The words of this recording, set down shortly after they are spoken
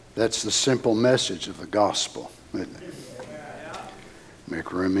That's the simple message of the gospel, isn't it?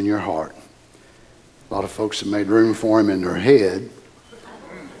 Make room in your heart. A lot of folks have made room for him in their head.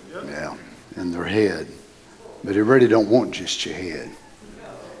 Yeah, in their head. But he really don't want just your head.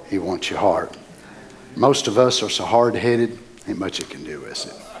 He wants your heart. Most of us are so hard-headed, ain't much he can do with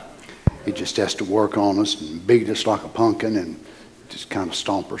it. He just has to work on us and beat us like a pumpkin and just kind of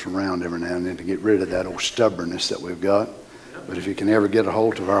stomp us around every now and then to get rid of that old stubbornness that we've got. But if he can ever get a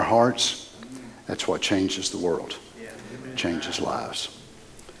hold of our hearts, that's what changes the world, changes lives.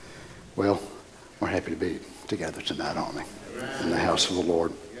 Well, we're happy to be together tonight, aren't we? In the house of the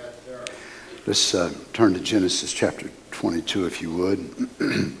Lord. Let's turn to Genesis chapter 22, if you would.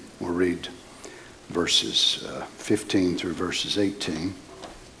 We'll read verses 15 through verses 18.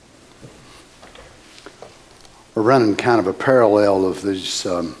 We're running kind of a parallel of these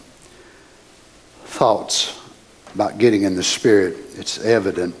thoughts about getting in the Spirit. It's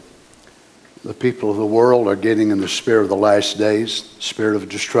evident the people of the world are getting in the spirit of the last days, spirit of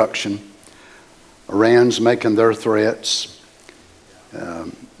destruction. Iran's making their threats.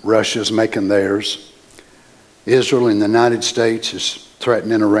 Russia's making theirs. Israel and the United States is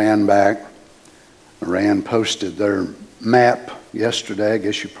threatening Iran back. Iran posted their map yesterday. I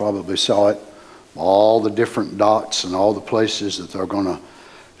guess you probably saw it. All the different dots and all the places that they're going to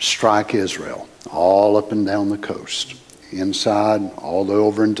strike Israel. All up and down the coast. Inside, all the way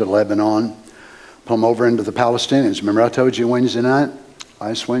over into Lebanon. Come over into the Palestinians. Remember I told you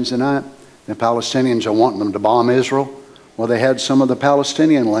last Wednesday night, the Palestinians are wanting them to bomb Israel. Well, they had some of the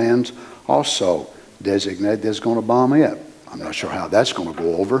Palestinian lands also designated as going to bomb it. I'm not sure how that's going to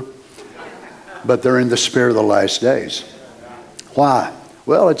go over. But they're in the spirit of the last days. Why?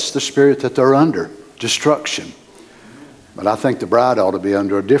 Well, it's the spirit that they're under, destruction. But I think the bride ought to be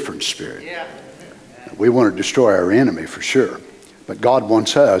under a different spirit. We want to destroy our enemy for sure. But God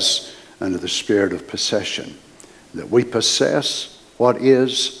wants us under the spirit of possession. That we possess what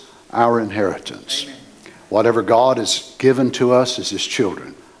is our inheritance. Amen. Whatever God has given to us as His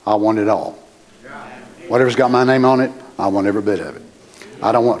children, I want it all. Whatever's got my name on it, I want every bit of it.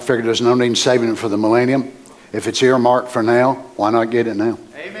 I don't figure there's no need in saving it for the millennium. If it's earmarked for now, why not get it now?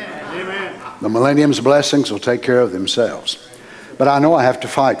 Amen. Amen. The millennium's blessings will take care of themselves. But I know I have to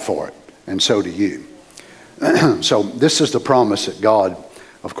fight for it, and so do you. So this is the promise that God,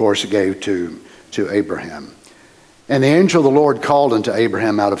 of course, gave to Abraham. And the angel of the Lord called unto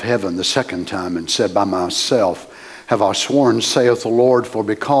Abraham out of heaven the second time and said, By myself have I sworn, saith the Lord, for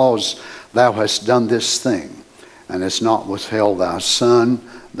because thou hast done this thing, and hast not withheld thy son,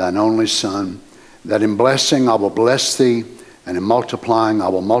 thine only son, that in blessing I will bless thee, and in multiplying I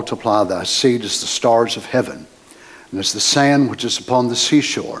will multiply thy seed as the stars of heaven, and as the sand which is upon the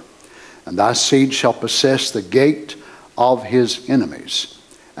seashore. And thy seed shall possess the gate of his enemies.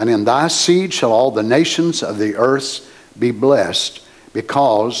 And in thy seed shall all the nations of the earth be blessed,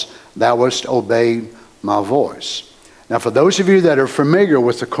 because thou hast obeyed my voice. Now, for those of you that are familiar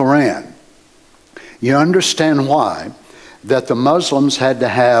with the Quran, you understand why that the Muslims had to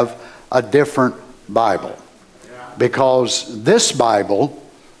have a different Bible. Because this Bible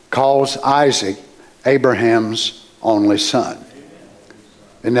calls Isaac Abraham's only son.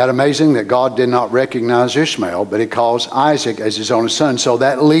 Isn't that amazing that God did not recognize Ishmael, but He calls Isaac as His only son? So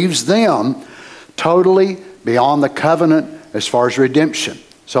that leaves them totally beyond the covenant as far as redemption.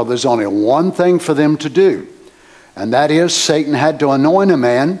 So there's only one thing for them to do. And that is Satan had to anoint a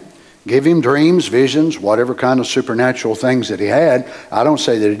man, give him dreams, visions, whatever kind of supernatural things that he had. I don't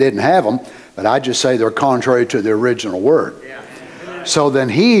say that he didn't have them, but I just say they're contrary to the original word. So then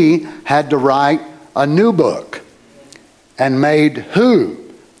he had to write a new book and made who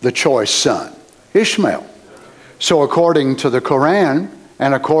the choice son? Ishmael. So according to the Quran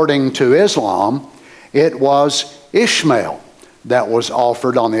and according to Islam, it was Ishmael that was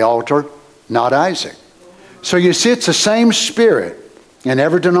offered on the altar, not Isaac. So you see, it's the same spirit in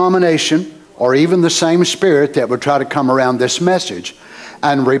every denomination, or even the same spirit that would try to come around this message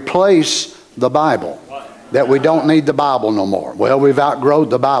and replace the Bible. That we don't need the Bible no more. Well, we've outgrown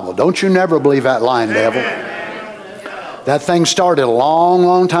the Bible. Don't you never believe that lying devil. That thing started a long,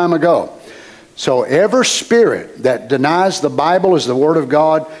 long time ago. So every spirit that denies the Bible as the Word of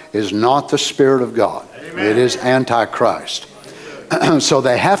God is not the Spirit of God. Amen. It is Antichrist. So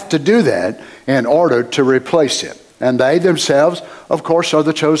they have to do that in order to replace it. And they themselves, of course, are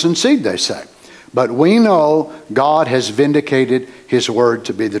the chosen seed, they say. But we know God has vindicated His Word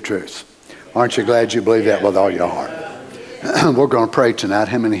to be the truth. Aren't you glad you believe that with all your heart? We're going to pray tonight.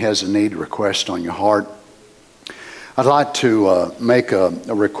 How many has a need, request on your heart? I'd like to make a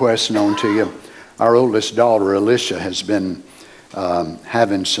request known to you. Our oldest daughter, Alicia, has been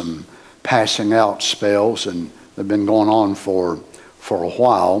having some passing out spells, and they've been going on for a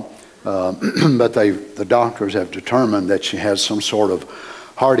while. But the doctors have determined that she has some sort of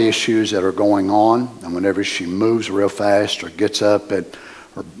heart issues that are going on, and whenever she moves real fast or gets up, her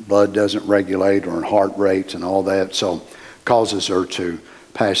blood doesn't regulate, or her heart rate and all that, so causes her to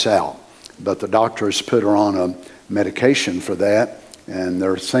pass out. But the doctors put her on a medication for that, and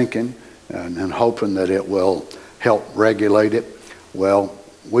they're thinking and hoping that it will help regulate it. Well,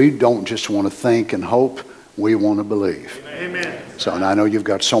 we don't just want to think and hope, we want to believe. Amen. So, and I know you've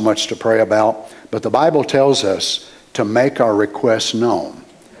got so much to pray about, but the Bible tells us to make our requests known.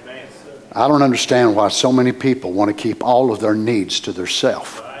 Amen. I don't understand why so many people want to keep all of their needs to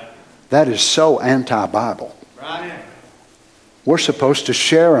themselves. Right. That is so anti-Bible. Right. We're supposed to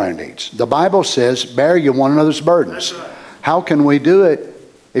share our needs. The Bible says, bear you one another's burdens. That's right. How can we do it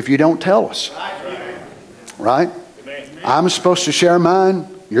if you don't tell us? Right? Amen. I'm supposed to share mine.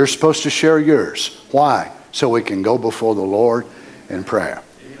 You're supposed to share yours. Why? So we can go before the Lord in prayer.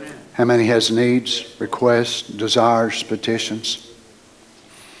 Amen. How many has needs, requests, desires, petitions?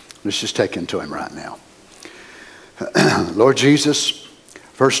 Let's just take into Him right now. Lord Jesus,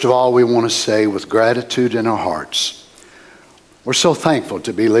 first of all, we want to say with gratitude in our hearts, we're so thankful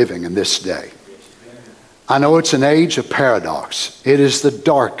to be living in this day. I know it's an age of paradox. It is the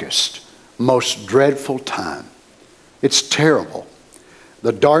darkest, most dreadful time. It's terrible.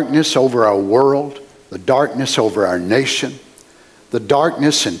 The darkness over our world, the darkness over our nation, the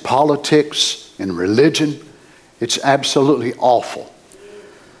darkness in politics, in religion, it's absolutely awful.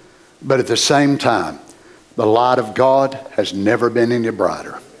 But at the same time, the light of God has never been any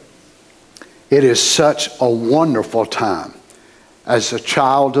brighter. It is such a wonderful time as a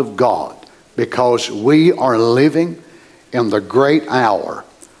child of God, because we are living in the great hour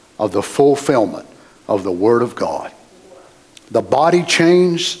of the fulfillment of the Word of God. The body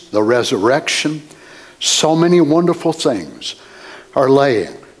change, the resurrection, so many wonderful things are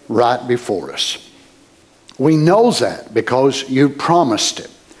laying right before us. We know that because you promised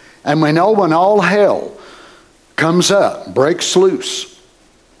it. And we know when all hell comes up, breaks loose,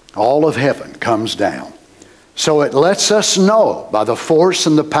 all of heaven comes down. So it lets us know by the force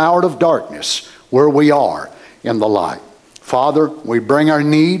and the power of darkness where we are in the light. Father, we bring our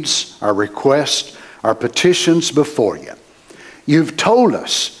needs, our requests, our petitions before you. You've told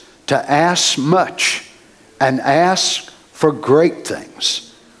us to ask much and ask for great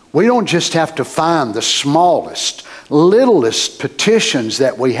things. We don't just have to find the smallest, littlest petitions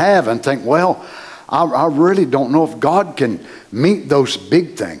that we have and think, well, I really don't know if God can meet those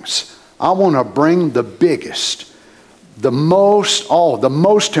big things. I want to bring the biggest, the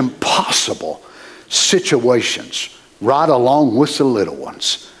most impossible situations right along with the little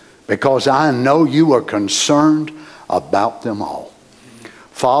ones, because I know you are concerned about them all.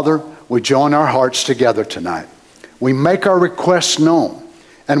 Father, we join our hearts together tonight. We make our requests known,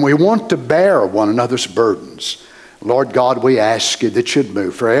 and we want to bear one another's burdens. Lord God, we ask you that you'd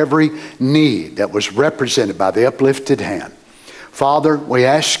move for every need that was represented by the uplifted hand. Father, we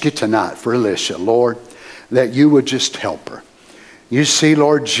ask you tonight for Alicia, Lord, that you would just help her. You see,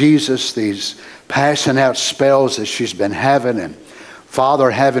 Lord Jesus, these passing out spells that she's been having, and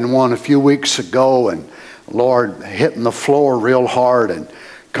Father, having one a few weeks ago, and Lord, hitting the floor real hard and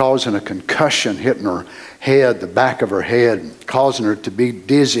causing a concussion, hitting her head, the back of her head, causing her to be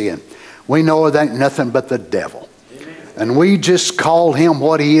dizzy. And we know it ain't nothing but the devil. Amen. And we just call him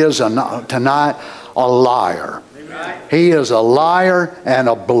what he is tonight, a liar. Amen. He is a liar and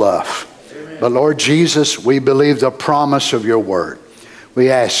a bluff. Amen. But Lord Jesus, we believe the promise of your word. We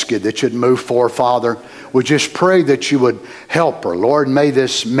ask you that you'd move forward, Father. We just pray that you would help her. Lord, may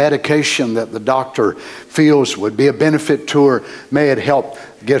this medication that the doctor feels would be a benefit to her. May it help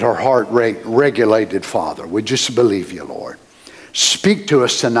get her heart rate regulated, Father. We just believe you, Lord. Speak to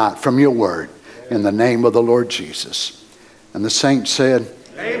us tonight from your word in the name of the Lord Jesus. And the saints said,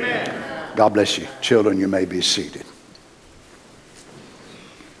 amen. God bless you. Children, you may be seated.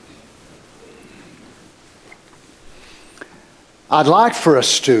 I'd like for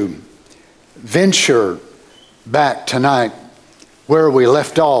us to venture back tonight where we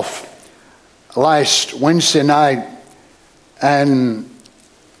left off last Wednesday night. And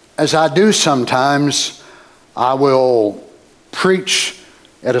as I do sometimes, I will preach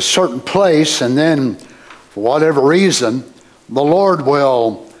at a certain place, and then for whatever reason, the Lord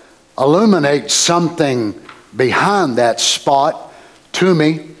will illuminate something behind that spot to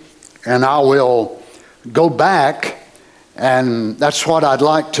me, and I will go back. And that's what I'd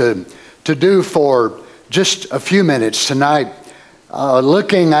like to do for just a few minutes tonight,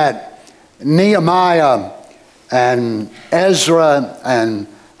 looking at Nehemiah and Ezra and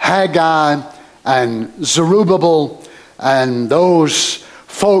Haggai and Zerubbabel and those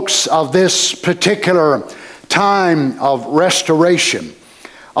folks of this particular time of restoration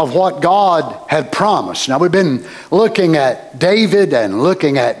of what God had promised. Now, we've been looking at David and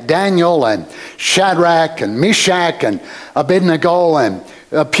looking at Daniel and Shadrach and Meshach and Abednego and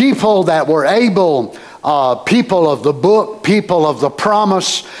people that were able, people of the book, people of the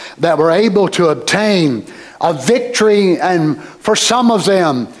promise, that were able to obtain a victory. And for some of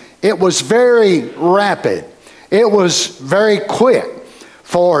them, it was very rapid. It was very quick.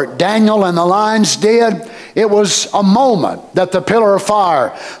 For Daniel and the lion's den, it was a moment that the pillar of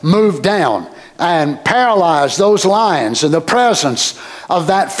fire moved down and paralyzed those lions in the presence of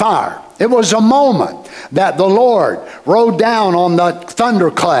that fire. It was a moment that the Lord rode down on the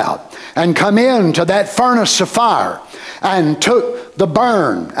thundercloud and come into that furnace of fire and took the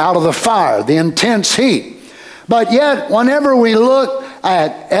burn out of the fire, the intense heat. But yet, whenever we look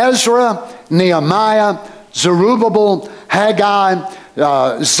at Ezra, Nehemiah, Zerubbabel, Haggai,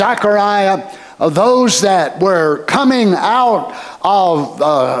 Zechariah, those that were coming out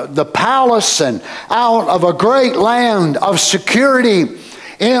of the palace and out of a great land of security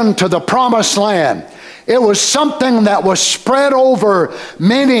into the promised land. It was something that was spread over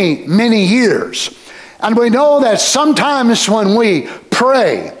many, many years. And we know that sometimes when we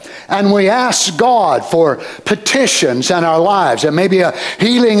pray and we ask God for petitions in our lives, it may be a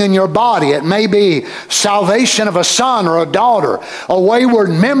healing in your body, it may be salvation of a son or a daughter, a wayward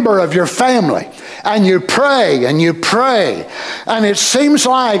member of your family, and you pray and you pray, and it seems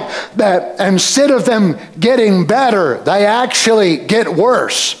like that instead of them getting better, they actually get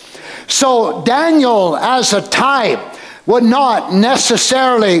worse. So Daniel, as a type, would not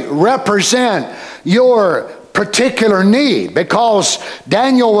necessarily represent your particular need, because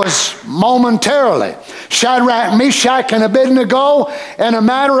Daniel was momentarily. Shadrach, Meshach, and Abednego, in a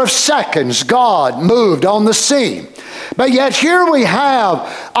matter of seconds, God moved on the scene. But yet here we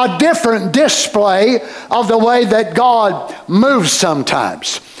have a different display of the way that God moves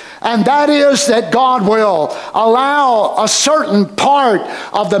sometimes. And that is that God will allow a certain part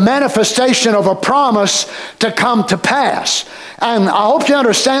of the manifestation of a promise to come to pass. And I hope you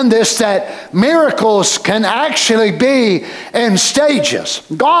understand this, that miracles can actually be in stages.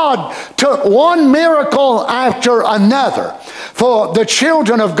 God took one miracle after another for the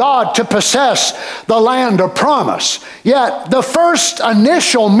children of God to possess the land of promise. Yet the first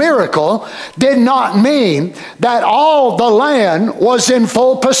initial miracle did not mean that all the land was in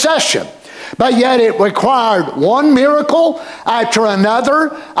full possession. But yet it required one miracle after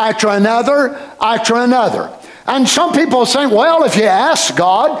another, after another, after another. And some people think, well, if you ask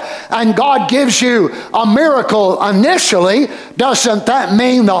God and God gives you a miracle initially, doesn't that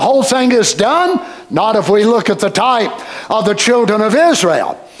mean the whole thing is done? Not if we look at the type of the children of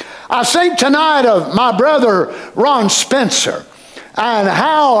Israel. I think tonight of my brother Ron Spencer, and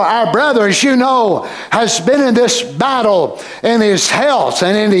how our brother, as you know, has been in this battle in his health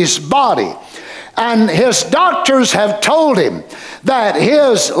and in his body. And his doctors have told him that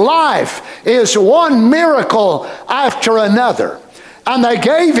his life is one miracle after another. And they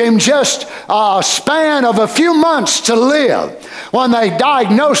gave him just a span of a few months to live when they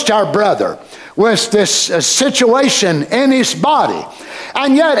diagnosed our brother with this situation in his body.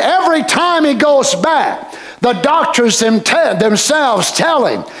 And yet every time he goes back, the doctors themselves tell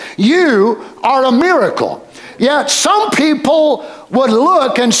him, you are a miracle. Yet some people would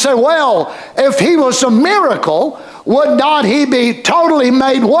look and say, well, if he was a miracle, would not he be totally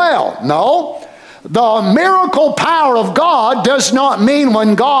made well? No. The miracle power of God does not mean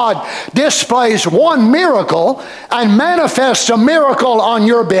when God displays one miracle and manifests a miracle on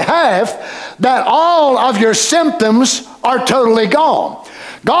your behalf that all of your symptoms are totally gone.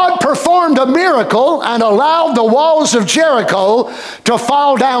 God performed a miracle and allowed the walls of Jericho to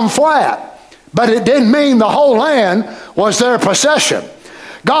fall down flat. But it didn't mean the whole land was their possession.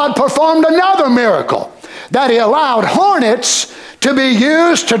 God performed another miracle, that he allowed hornets to be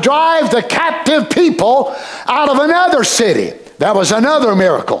used to drive the captive people out of another city. That was another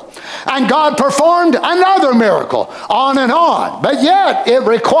miracle. And God performed another miracle, on and on. But yet, it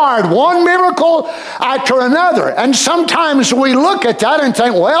required one miracle after another. And sometimes we look at that and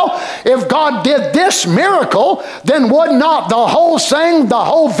think, well, if God did this miracle, then would not the whole thing, the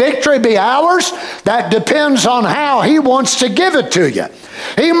whole victory be ours? That depends on how he wants to give it to you.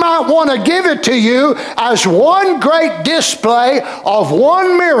 He might want to give it to you as one great display of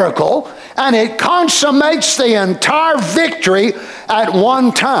one miracle, and it consummates the entire victory at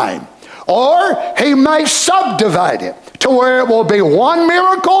one time. Or he may subdivide it to where it will be one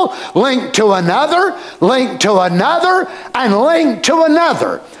miracle linked to another, and linked to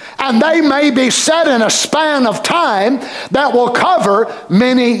another. And they may be set in a span of time that will cover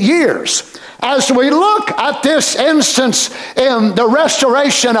many years. As we look at this instance in the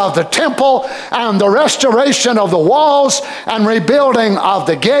restoration of the temple and the restoration of the walls and rebuilding of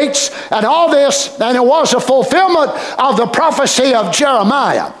the gates and all this, and it was a fulfillment of the prophecy of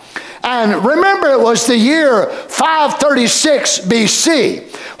Jeremiah. And remember, it was the year 536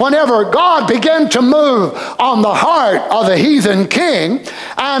 BC, whenever God began to move on the heart of the heathen king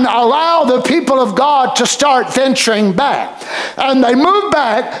and allow the people of God to start venturing back. And they moved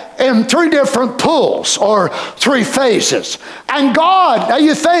back in three different pools or three phases. And God, now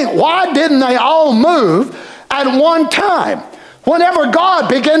you think, why didn't they all move at one time? Whenever God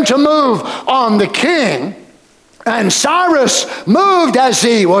began to move on the king, and Cyrus moved as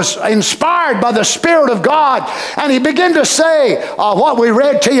he was inspired by the Spirit of God, and he began to say what we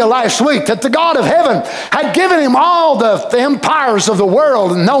read to you last week, that the God of heaven had given him all the empires of the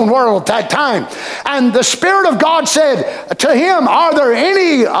world, the known world at that time. And the Spirit of God said to him, are there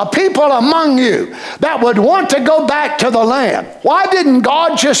any people among you that would want to go back to the land? Why didn't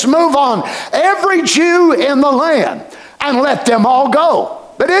God just move on every Jew in the land and let them all go?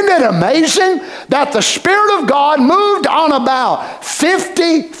 But isn't it amazing that the Spirit of God moved on about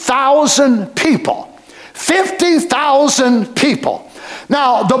 50,000 people? 50,000 people.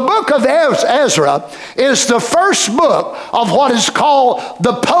 Now, the book of Ezra is the first book of what is called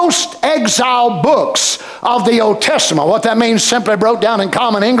the post-exile books of the Old Testament. What that means, simply broke down in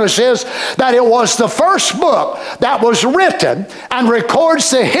common English, is that it was the first book that was written and records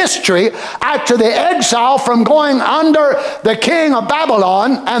the history after the exile from going under the king of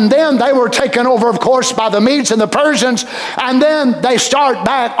Babylon, and then they were taken over, of course, by the Medes and the Persians, and then they start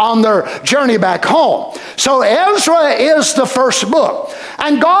back on their journey back home. So Ezra is the first book.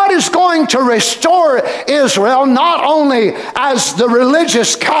 And God is going to restore Israel not only as the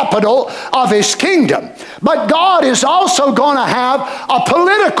religious capital of his kingdom, but God is also going to have a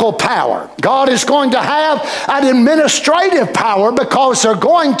political power. God is going to have an administrative power, because they're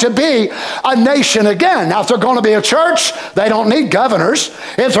going to be a nation again. Now, if they're going to be a church, they don't need governors.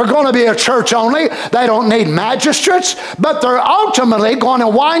 If they're going to be a church only, they don't need magistrates. But they're ultimately going to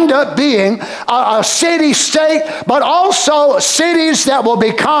wind up being a city-state, but also cities that will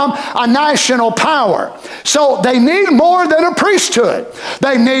become a national power. So they need more than a priesthood.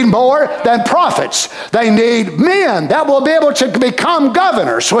 They need more than prophets. They need men that will be able to become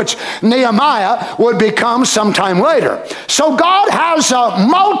governors, which Nehemiah would become sometime later. So God has a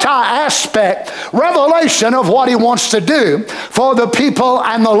multi-aspect revelation of what he wants to do for the people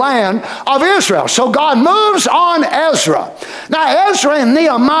and the land of Israel. So God moves on Ezra. Now, Ezra and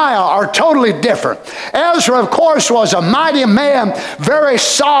Nehemiah are totally different. Ezra, of course, was a mighty man, very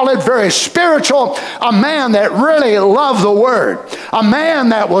solid, very spiritual, a man that really loved the Word, a man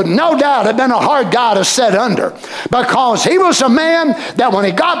that would no doubt have been a hard guy to set under, because he was a man that when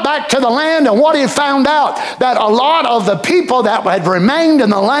he got back to the land and what he found out, that a lot of the people that had remained in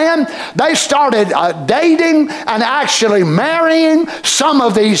the land, they started dating and actually marrying some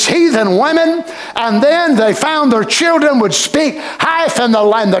of these heathen women, and then they found their children would speak half in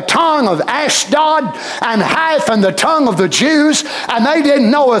the tongue of Ashdod and half in the tongue of the Jews, and they didn't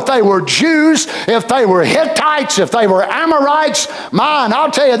know if they were Jews, if they were Hittites, if they were Amorites. Man,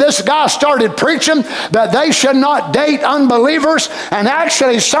 I'll tell you, this guy started preaching that they should not date unbelievers, and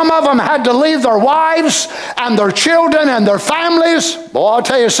actually some of them had to leave their wives and their children and their families. Boy, I'll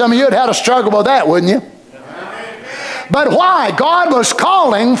tell you, some of you had had a struggle with that, wouldn't you? But why? God was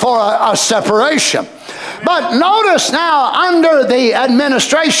calling for a separation. But notice now, under the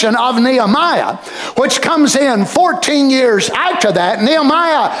administration of Nehemiah, which comes in 14 years after that,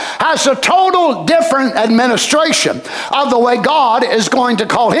 Nehemiah has a total different administration of the way God is going to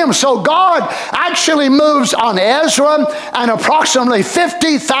call him. So God actually moves on Ezra and approximately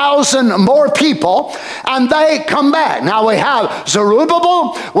 50,000 more people, and they come back. Now we have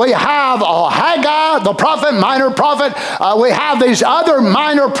Zerubbabel, we have Haggai, the prophet, minor prophet, we have these other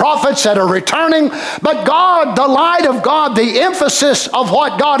minor prophets that are returning, but God, the light of God, the emphasis of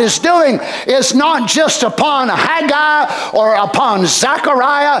what God is doing is not just upon Haggai or upon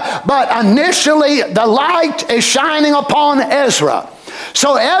Zechariah, but initially the light is shining upon Ezra.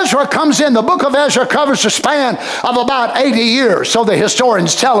 So Ezra comes in. The book of Ezra covers a span of about 80 years, so the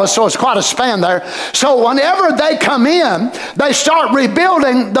historians tell us, so it's quite a span there. So whenever they come in, they start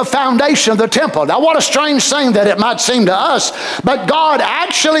rebuilding the foundation of the temple. Now, what a strange thing that it might seem to us, but God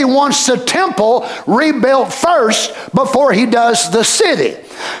actually wants the temple rebuilt first before he does the city.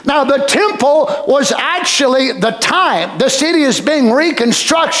 Now, the temple was actually the type. The city is being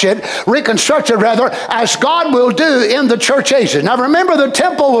reconstructed as God will do in the church ages. Now, remember, the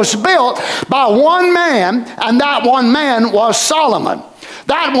temple was built by one man, and that one man was Solomon.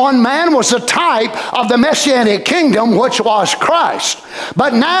 That one man was a type of the Messianic kingdom, which was Christ.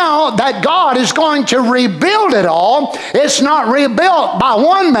 But now that God is going to rebuild it all, it's not rebuilt by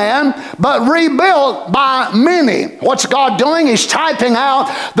one man, but rebuilt by many. What's God doing? He's typing out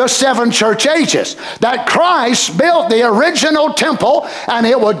the 7 church ages. That Christ built the original temple, and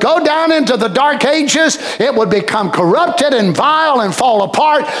it would go down into the dark ages. It would become corrupted and vile and fall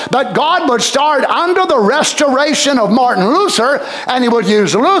apart. But God would start under the restoration of Martin Luther, and he would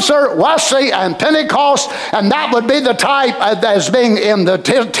use Luther, Wesley, and Pentecost, and that would be the type as being in the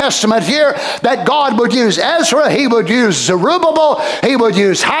Testament here, that God would use Ezra, he would use Zerubbabel, he would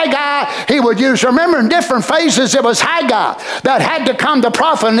use Haggai, he would use, remember, in different phases it was Haggai that had to come to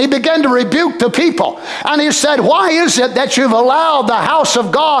prophet, and he began to rebuke the people. And he said, why is it that you've allowed the house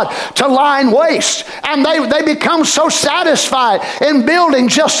of God to lie waste? And they become so satisfied in building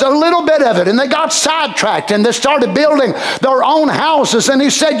just a little bit of it, and they got sidetracked, and they started building their own houses. And he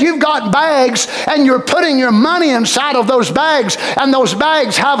said, you've got bags, and you're putting your money inside of those bags, and those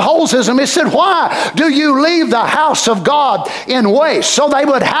bags have holes in them. He said, why do you leave the house of God in waste? So they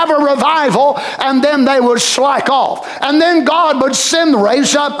would have a revival, and then they would slack off. And then God would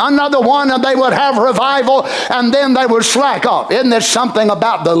raise up another one, and they would have revival, and then they would slack off. Isn't there something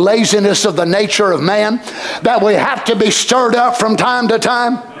about the laziness of the nature of man that we have to be stirred up from time to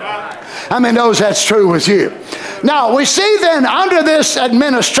time? How many knows that's true with you? Now, we see then under this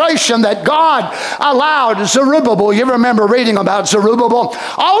administration that God allowed Zerubbabel, you remember reading about Zerubbabel,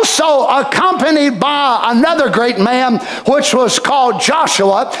 also accompanied by another great man, which was called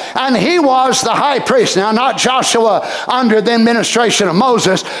Joshua, and he was the high priest. Now, not Joshua under the administration of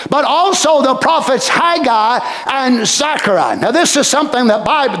Moses, but also the prophets Haggai and Zechariah. Now, this is something that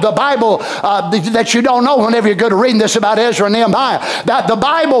the Bible that you don't know whenever you go to reading this about Ezra and Nehemiah, that the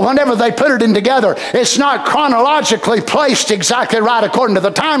Bible, whenever they put it in together, it's not chronologically placed exactly right according to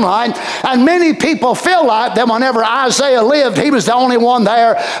the timeline. And many people feel like that whenever Isaiah lived, he was the only one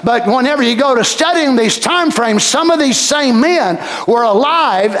there. But whenever you go to studying these time frames, some of these same men were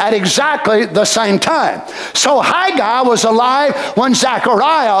alive at exactly the same time. So Haggai was alive when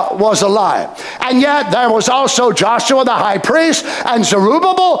Zechariah was alive. And yet there was also Joshua the high priest, and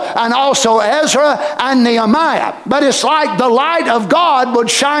Zerubbabel, and also Ezra and Nehemiah. But it's like the light of God would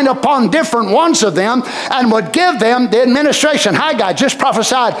shine upon different ones of them and would give them the administration. Haggai just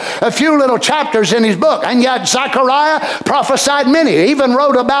prophesied a few little chapters in his book, and yet Zechariah prophesied many. He even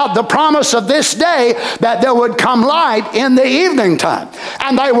wrote about the promise of this day, that there would come light in the evening time.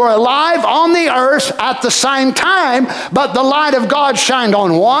 And they were alive on the earth at the same time, but the light of God shined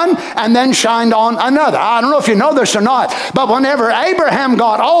on one and then shined on another. I don't know if you know this or not, but whenever Abraham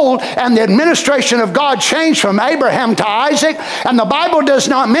got old and the administration of God changed from Abraham to Isaac, and the Bible does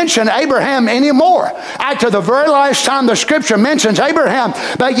not mention Abraham anymore after the very last time the scripture mentions Abraham,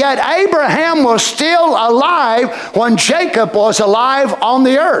 but yet Abraham was still alive when Jacob was alive on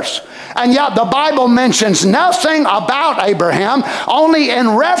the earth. And yet the Bible mentions nothing about Abraham, only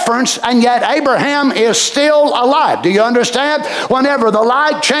in reference, and yet Abraham is still alive. Do you understand? Whenever the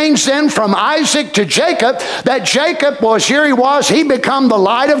light changed then from Isaac to Jacob, that Jacob was, here he was, he become the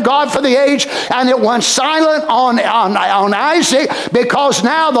light of God for the age, and it went silent on Isaac, because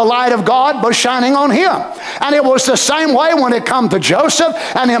now the light of God was shining on him. And it was the same way when it come to Joseph,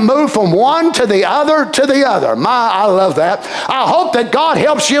 and it moved from one to the other to the other. I love that. I hope that God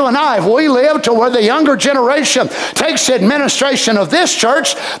helps you and I, if we live to where the younger generation takes the administration of this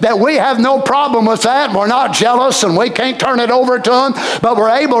church, that we have no problem with that. We're not jealous and we can't turn it over to them, but we're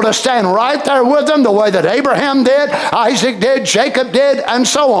able to stand right there with them the way that Abraham did, Isaac did, Jacob did, and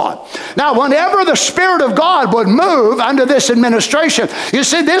so on. Now, whenever the Spirit of God would move under this administration, you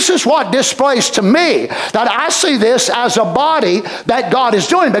see, this is what displays to me that I see this as a body that God is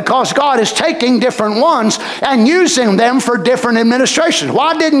doing, because God is taking different ones and using them for different administrations.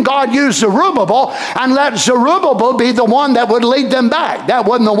 Why didn't God use Zerubbabel and let Zerubbabel be the one that would lead them back? That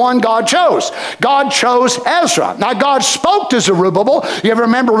wasn't the one God chose. God chose Ezra. Now, God spoke to Zerubbabel. You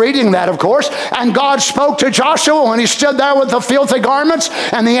remember reading that, of course. And God spoke to Joshua when he stood there with the filthy garments,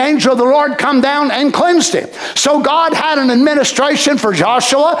 and the angel of the Lord come down and cleansed him. So God had an administration for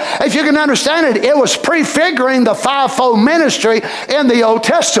Joshua. If you can understand it, it was pre-filthy prefiguring the fivefold ministry in the Old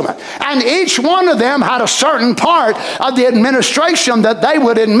Testament. And each one of them had a certain part of the administration that they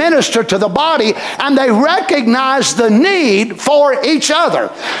would administer to the body, and they recognized the need for each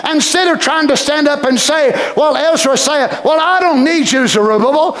other. Instead of trying to stand up and say, well, Ezra said, well, I don't need you,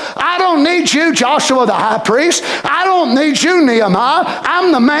 Zerubbabel. I don't need you, Joshua the high priest. I don't need you, Nehemiah.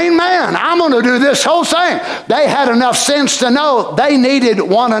 I'm the main man. I'm going to do this whole thing. They had enough sense to know they needed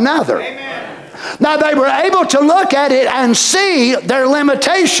one another. Amen. Now, they were able to look at it and see their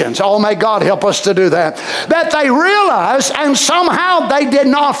limitations. Oh, may God help us to do that. That they realized, and somehow they did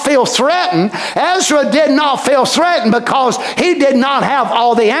not feel threatened. Ezra did not feel threatened because he did not have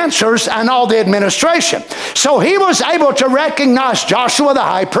all the answers and all the administration. So he was able to recognize Joshua the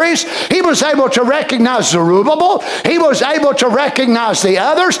high priest. He was able to recognize Zerubbabel. He was able to recognize the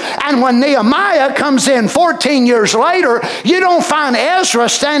others. And when Nehemiah comes in 14 years later, you don't find Ezra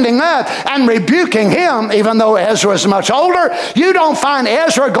standing up and rebuking him, even though Ezra is much older. You don't find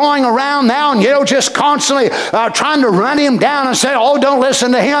Ezra going around now and, just constantly trying to run him down and say, oh, don't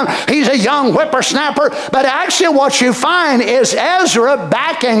listen to him. He's a young whippersnapper. But actually what you find is Ezra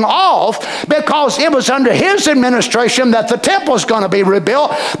backing off because it was under his administration that the temple was going to be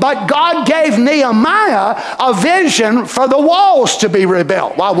rebuilt. But God gave Nehemiah a vision for the walls to be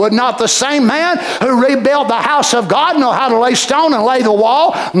rebuilt. Why would not the same man who rebuilt the house of God know how to lay stone and lay the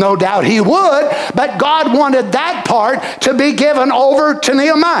wall? No doubt he would. But God wanted that part to be given over to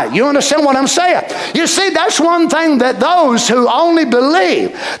Nehemiah. You understand what I'm saying? You see, that's one thing that those who only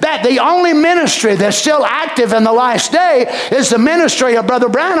believe that the only ministry that's still active in the last day is the ministry of Brother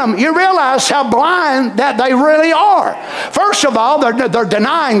Branham, you realize how blind that they really are. First of all, they're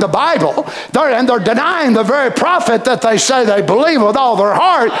denying the Bible, and they're denying the very prophet that they say they believe with all their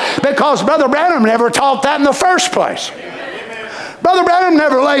heart, because Brother Branham never taught that in the first place. Brother Branham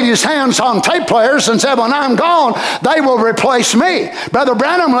never laid his hands on tape players and said, when I'm gone, they will replace me. Brother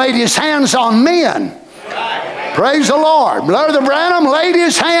Branham laid his hands on men. Praise the Lord. Brother Branham laid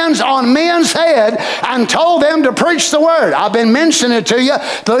his hands on men's head and told them to preach the word. I've been mentioning it to you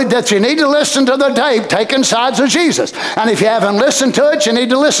that you need to listen to the tape, Taking Sides of Jesus. And if you haven't listened to it, you need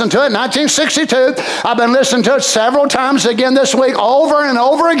to listen to it. 1962, I've been listening to it several times again this week, over and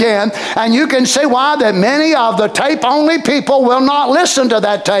over again. And you can see why that many of the tape-only people will not listen to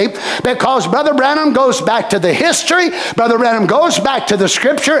that tape, because Brother Branham goes back to the history, Brother Branham goes back to the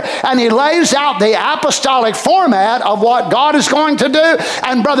scripture, and he lays out the apostolic format of what God is going to do,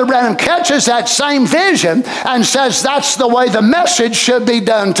 and Brother Branham catches that same vision and says that's the way the message should be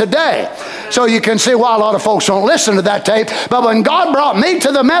done today. So you can see why a lot of folks don't listen to that tape. But when God brought me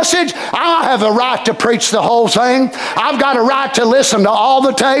to the message, I have a right to preach the whole thing. I've got a right to listen to all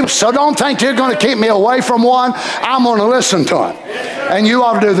the tapes, so don't think you're going to keep me away from one. I'm going to listen to it. And you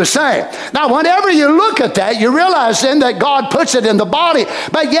ought to do the same. Now, whenever you look at that, you realize then that God puts it in the body,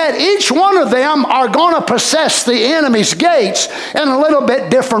 but yet each one of them are going to possess the enemy's gates in a little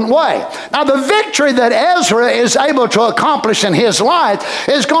bit different way. Now, the victory that Ezra is able to accomplish in his life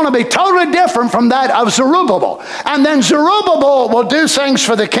is going to be totally different from that of Zerubbabel. And then Zerubbabel will do things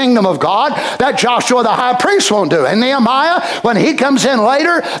for the kingdom of God that Joshua the high priest won't do. And Nehemiah, when he comes in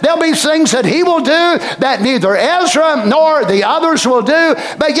later, there'll be things that he will do that neither Ezra nor the others will do.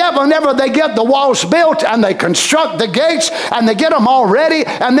 But yet whenever they get the walls built and they construct the gates and they get them all ready,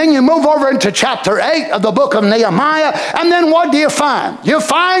 and then you move over into chapter 8 of the book of Nehemiah, and then what do you find? You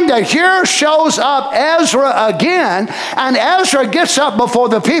find that here shows up Ezra again, and Ezra gets up before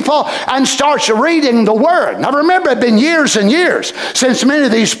the people and starts reading the word. Now remember, it had been years and years since many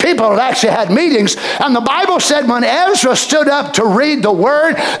of these people had actually had meetings, and the Bible said when Ezra stood up to read the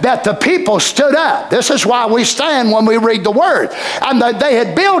word that the people stood up. This is why we stand when we read the word. And they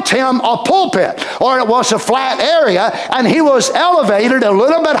had built him a pulpit, or it was a flat area, and he was elevated a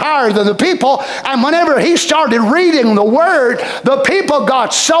little bit higher than the people, and whenever he started reading the word, the people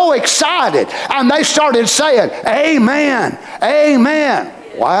got so excited, and they started saying, amen, amen.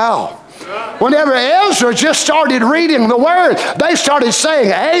 Wow. Whenever Ezra just started reading the word, they started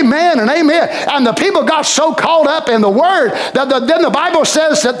saying amen and amen. And the people got so caught up in the word that then the Bible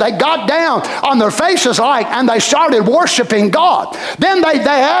says that they got down on their faces and they started worshiping God. Then they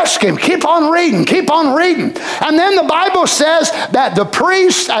asked him, keep on reading, keep on reading. And then the Bible says that the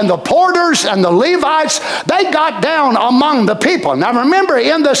priests and the porters and the Levites, they got down among the people. Now remember,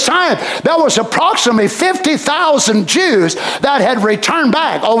 in this time, there was approximately 50,000 Jews that had returned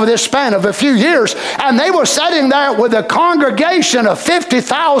back over this span span of a few years, and they were sitting there with a congregation of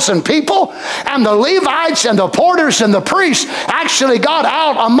 50,000 people, and the Levites and the porters and the priests actually got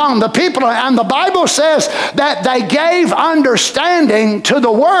out among the people, and the Bible says that they gave understanding to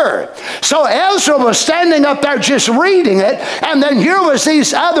the word. So Ezra was standing up there just reading it, and then here was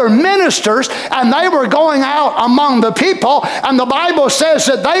these other ministers, and they were going out among the people, and the Bible says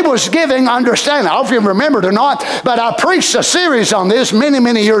that they was giving understanding. I don't know if you remember it or not, but I preached a series on this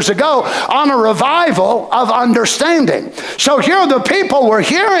many years ago on a revival of understanding. So here the people were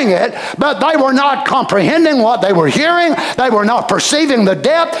hearing it, but they were not comprehending what they were hearing. They were not perceiving the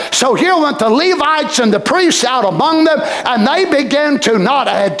depth. So here went the Levites and the priests out among them, and they began to not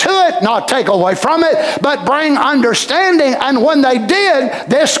add to it, not take away from it, but bring understanding. And when they did,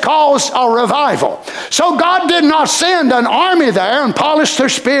 this caused a revival. So God did not send an army there and polish their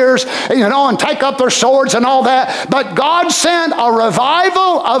spears, and take up their swords and all that, but God sent a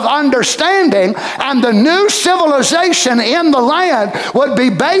revival of understanding, and the new civilization in the land would be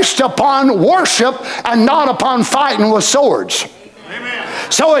based upon worship and not upon fighting with swords.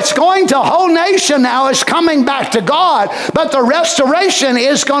 So it's going to, whole nation now is coming back to God, but the restoration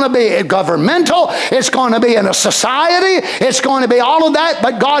is going to be governmental, it's going to be in a society, it's going to be all of that,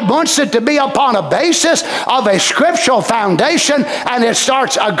 but God wants it to be upon a basis of a scriptural foundation, and it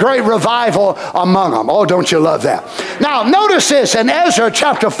starts a great revival among them. Oh, don't you love that? Now, notice this in Ezra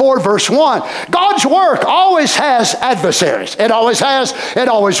chapter 4, verse 1. God's work always has adversaries. It always has, it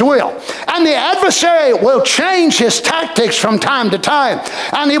always will. And the adversary will change his tactics from time to time.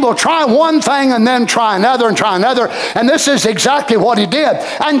 And he will try one thing and then try another and try another. And this is exactly what he did.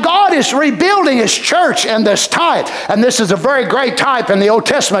 And God is rebuilding his church in this type. And this is a very great type in the Old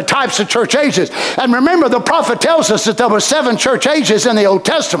Testament, types of church ages. And remember, the prophet tells us that there were 7 church ages in the Old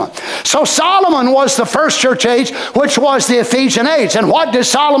Testament. So Solomon was the first church age, which was the Ephesian age. And what did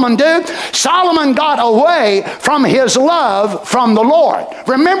Solomon do? Solomon got away from his love from the Lord.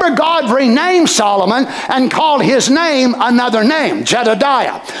 Remember, God renamed Solomon and called his name another name,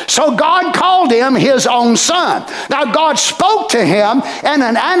 Jedediah. So God called him his own son. Now God spoke to him in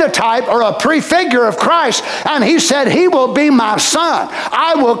an antitype or a prefigure of Christ, and he said, he will be my son.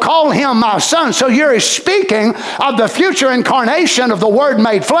 I will call him my son. So here he's speaking of the future incarnation of the Word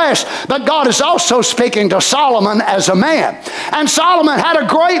made flesh, but God is also speaking to Solomon as a man. And Solomon had a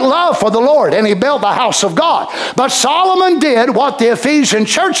great love for the Lord, and he built the house of God. But Solomon did what the Ephesian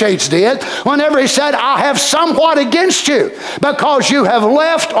church age did whenever he said, I have somewhat against you, because you have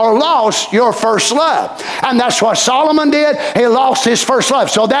left or lost your first love. And that's what Solomon did. He lost his first love.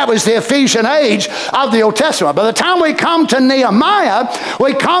 So that was the Ephesian age of the Old Testament. By the time we come to Nehemiah,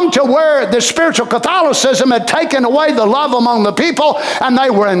 we come to where the spiritual Catholicism had taken away the love among the people, and they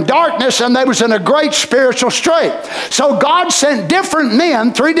were in darkness, and they was in a great spiritual strait. So God sent different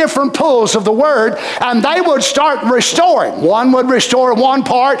men, 3 different pools of the word, and they would start restoring. One would restore one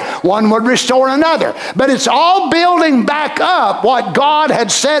part, one would restore another. But it's all building back up what God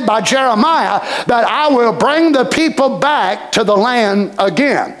had said by Jeremiah, that I will bring the people back to the land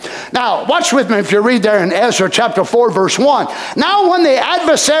again. Now, watch with me if you read there in Ezra chapter 4, verse 1. Now when the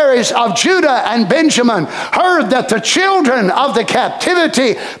adversaries of Judah and Benjamin heard that the children of the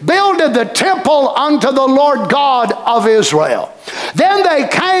captivity builded the temple unto the Lord God of Israel, then they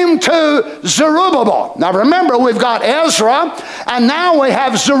came to Zerubbabel. Now remember, we've got Ezra, and now we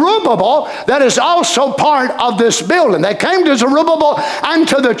have Zerubbabel that is also part of this building. They came to Zerubbabel and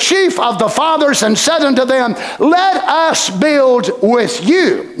to the chief of the fathers and said unto them, let us build with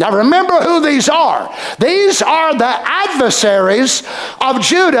you. Now remember who these are. These are the adversaries of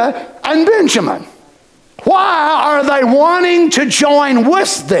Judah and Benjamin. Why are they wanting to join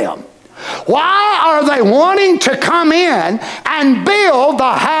with them? Why are they wanting to come in and build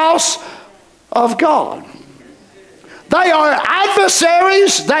the house of God? They are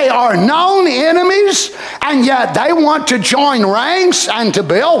adversaries, they are known enemies, and yet they want to join ranks and to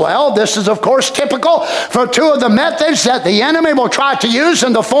build. Well, this is of course typical for 2 of the methods that the enemy will try to use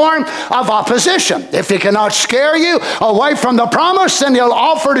in the form of opposition. If he cannot scare you away from the promise, then he'll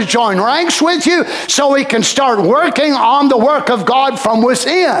offer to join ranks with you so he can start working on the work of God from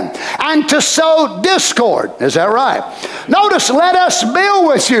within and to sow discord. Is that right? Notice, let us build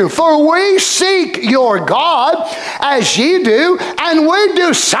with you, for we seek your God, as as ye do, and we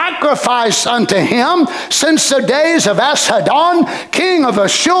do sacrifice unto him since the days of Esarhaddon, king of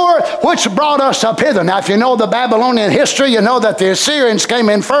Ashur, which brought us up hither. Now, if you know the Babylonian history, you know that the Assyrians came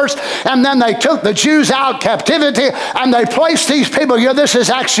in first, and then they took the Jews out captivity, and they placed these people here. This is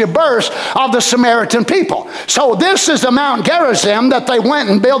actually a birth of the Samaritan people. So this is the Mount Gerizim that they went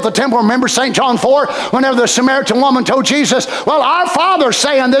and built the temple. Remember St. John 4, whenever the Samaritan woman told Jesus, well, our Father's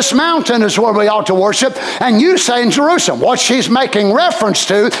saying this mountain is where we ought to worship, and you say in Jerusalem. What she's making reference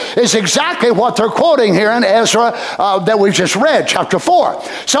to is exactly what they're quoting here in Ezra that we just read, chapter 4.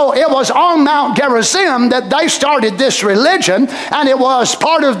 So it was on Mount Gerizim that they started this religion, and it was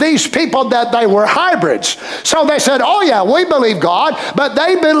part of these people that they were hybrids. So they said, oh yeah, we believe God, but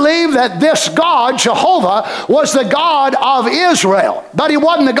they believed that this God, Jehovah, was the God of Israel, but he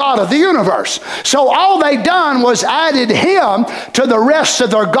wasn't the God of the universe. So all they done was added him to the rest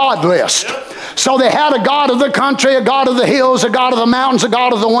of their God list. So they had a God of the country, a God of the hills, a God of the mountains, a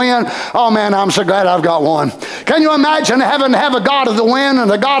God of the wind. Oh man, I'm so glad I've got one. Can you imagine having to have a God of the wind and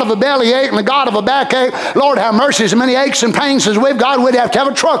a God of a bellyache and a God of a backache? Lord have mercy, as many aches and pains as we've got, we'd have to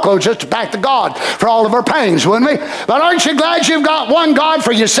have a truckload just to pack to God for all of our pains, wouldn't we? But aren't you glad you've got one God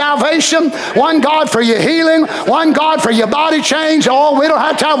for your salvation, one God for your healing, one God for your body change? Oh, we don't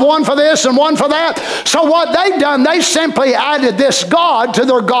have to have one for this and one for that. So what they've done, they simply added this God to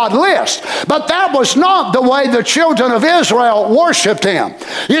their God list. But that was not the way the children of Israel worshiped him.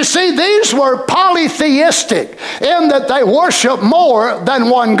 You see, these were polytheistic in that they worship more than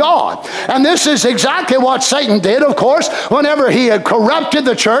one God. And this is exactly what Satan did, of course, whenever he had corrupted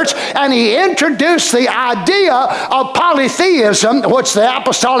the church and he introduced the idea of polytheism, which the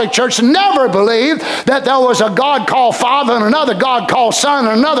apostolic church never believed that there was a God called Father and another God called Son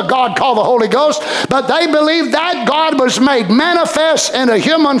and another God called the Holy Ghost, but they believed that God was made manifest in a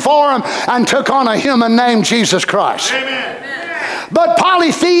human form and took on a human name, Jesus Christ. Amen. But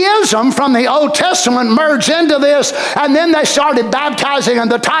polytheism from the Old Testament merged into this, and then they started baptizing in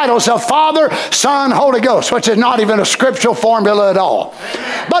the titles of Father, Son, Holy Ghost, which is not even a scriptural formula at all.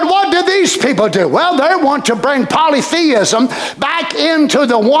 But what do these people do? Well, they want to bring polytheism back into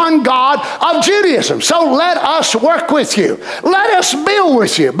the one God of Judaism. So let us work with you. Let us build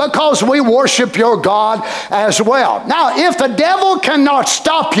with you, because we worship your God as well. Now, if the devil cannot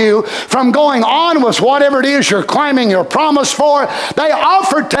stop you from going on with whatever it is you're claiming your promise for, they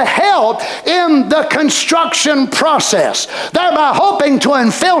offered to help in the construction process, thereby hoping to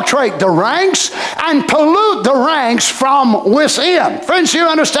infiltrate the ranks and pollute the ranks from within. Friends, you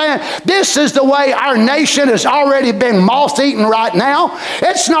understand, this is the way our nation is already being moth-eaten right now.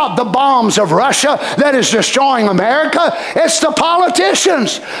 It's not the bombs of Russia that is destroying America. It's the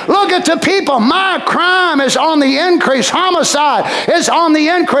politicians. Look at the people. My crime is on the increase. Homicide is on the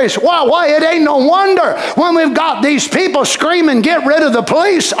increase. Why? It ain't no wonder when we've got these people screaming, get rid of the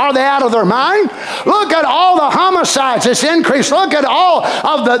police. Are they out of their mind? Look at all the homicides that's increased. Look at all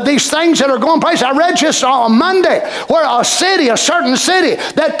of these things that are going place. I read just on Monday where a certain city,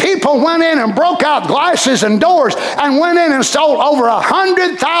 that people went in and broke out glasses and doors and went in and stole over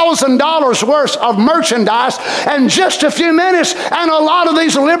 $100,000 worth of merchandise in just a few minutes. And a lot of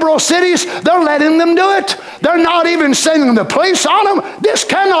these liberal cities, they're letting them do it. They're not even sending the police on them. This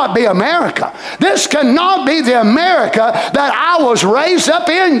cannot be America. This cannot be the America that I was raised up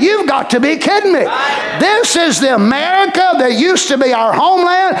in. You've got to be kidding me. This is the America that used to be our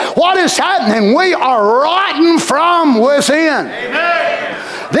homeland. What is happening? We are rotten from within. Amen.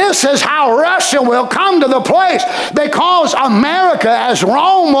 This is how Russia will come to the place, because America, as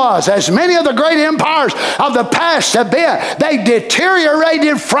Rome was, as many of the great empires of the past have been, they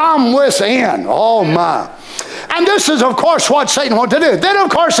deteriorated from within. Oh my. And this is, of course, what Satan wants to do. Then, of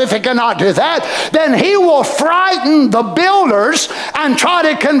course, if he cannot do that, then he will frighten the builders and try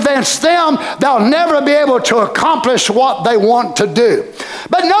to convince them they'll never be able to accomplish what they want to do.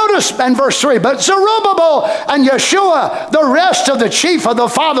 But notice in verse 3, but Zerubbabel and Yeshua, the rest of the chief of the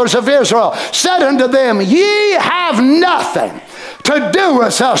fathers of Israel, said unto them, ye have nothing to do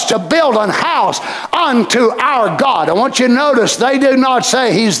with us to build an house unto our God. I want you to notice they do not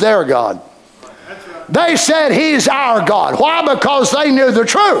say he's their God. They said he's our God. Why? Because they knew the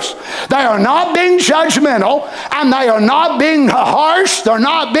truth. They are not being judgmental, and they are not being harsh. They're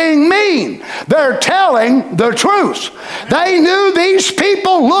not being mean. They're telling the truth. They knew these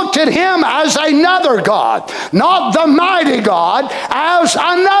people looked at him as another God, not the mighty God, as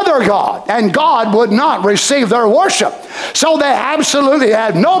another God. And God would not receive their worship. So they absolutely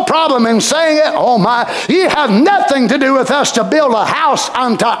had no problem in saying it. Oh my, ye have nothing to do with us to build a house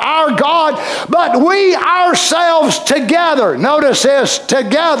unto our God, but we ourselves together, notice this,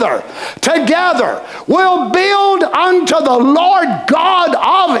 together will build unto the Lord God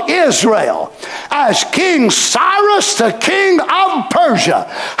of Israel, as King Cyrus, the king of Persia,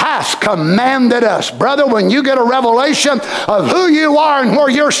 hath commanded us. Brother, when you get a revelation of who you are and where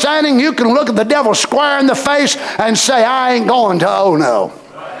you're standing, you can look at the devil square in the face and say, I ain't going to, oh no.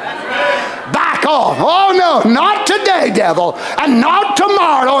 Back off. Oh no, not today, devil, and not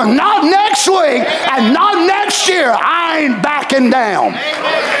tomorrow, and not next week, and not next year. I ain't backing down.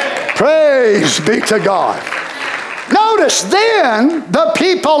 Praise be to God. Notice then the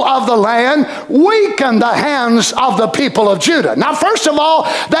people of the land weakened the hands of the people of Judah. Now, first of all,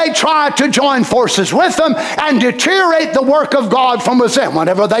 they tried to join forces with them and deteriorate the work of God from within.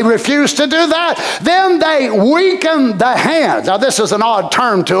 Whenever they refused to do that, then they weakened the hands. Now, this is an odd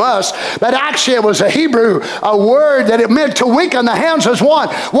term to us, but actually it was a Hebrew word that it meant to weaken the hands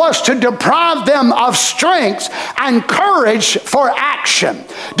was to deprive them of strength and courage for action.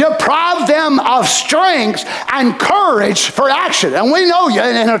 Deprive them of strength and courage for action. And we know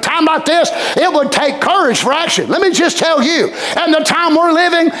in a time like this, it would take courage for action. Let me just tell you, in the time we're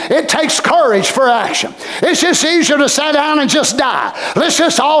living, it takes courage for action. It's just easier to sit down and just die. Let's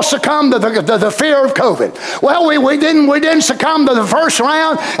just all succumb to the fear of COVID. Well, we didn't succumb to the first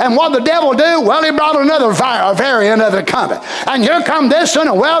round, and what the devil do? Well, he brought another variant of it coming. And here come this one,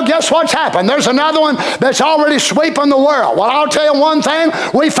 and well, guess what's happened? There's another one that's already sweeping the world. Well, I'll tell you one thing,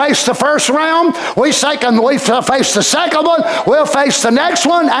 we faced the first round, we face the second one, we'll face the next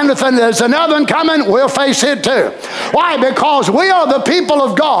one, and if there's another one coming, we'll face it too. Why? Because we are the people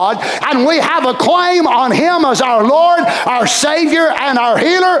of God, and we have a claim on Him as our Lord, our Savior, and our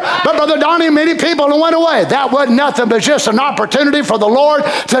healer. But Brother Donnie, many people went away. That wasn't nothing but just an opportunity for the Lord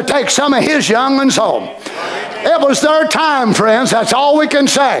to take some of His young ones home. It was their time, friends. That's all we can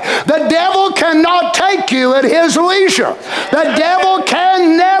say. The devil cannot take you at his leisure. The devil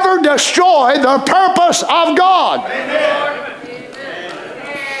can never destroy the purpose of God.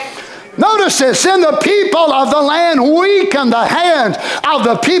 Notice this, then the people of the land weakened the hands of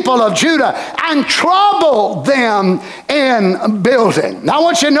the people of Judah and troubled them in building. Now I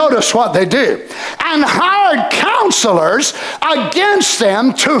want you to notice what they do. And hired counselors against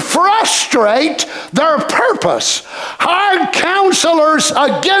them to frustrate their purpose. Hired counselors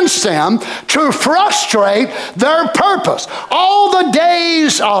against them to frustrate their purpose. All the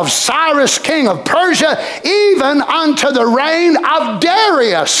days of Cyrus, king of Persia, even unto the reign of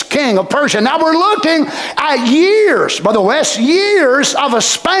Darius, king of Persia. Now we're looking at years, Brother West, years of a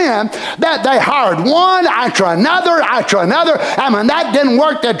span that they hired one after another. And when that didn't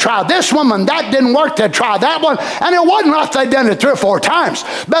work, they'd try this one. When that didn't work, they'd try that one. And it wasn't like they'd done it 3 or 4 times,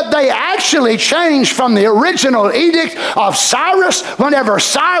 but they actually changed from the original edict of Cyrus. Whenever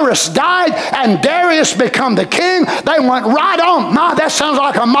Cyrus died and Darius became the king, they went right on. Now that sounds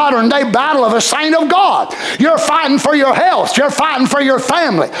like a modern day battle of a saint of God. You're fighting for your health. You're fighting for your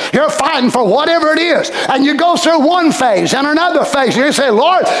family. You're fighting for whatever it is. And you go through one phase and another phase. And you say,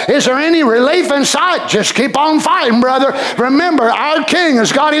 Lord, is there any relief in sight? Just keep on fighting, brother. Remember, our king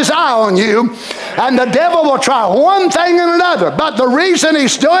has got his eye on you. And the devil will try one thing and another. But the reason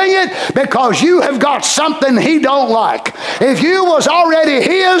he's doing it, because you have got something he don't like. If you was already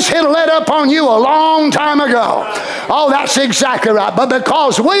his, he'd let up on you a long time ago. Oh, that's exactly right. But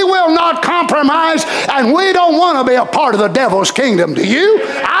because we will not compromise, and we don't want to be a part of the devil's kingdom, do you?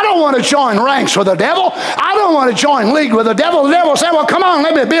 I don't want to join ranks with the devil. I don't want to join league with the devil. The devil will say, well, come on,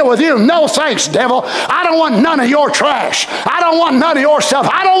 let me be with you. No thanks, devil. I don't want none of your trash. I don't want none of your stuff.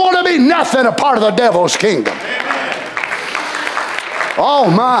 I don't want to be nothing a part of the devil's kingdom.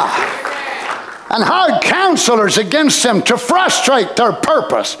 Oh, my. And hired counselors against them to frustrate their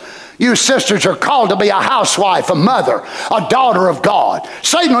purpose. You sisters are called to be a housewife, a mother, a daughter of God.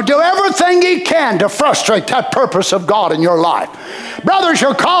 Satan will do everything he can to frustrate that purpose of God in your life. Brothers,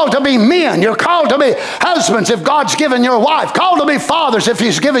 you're called to be men. You're called to be husbands if God's given you a wife. Called to be fathers if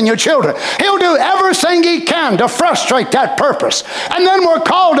He's given you children. He'll do everything He can to frustrate that purpose. And then we're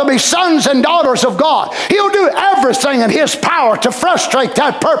called to be sons and daughters of God. He'll do everything in His power to frustrate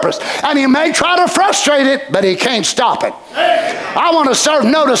that purpose. And He may try to frustrate it, but He can't stop it. I want to serve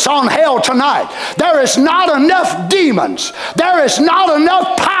notice on hell tonight. There is not enough demons. There is not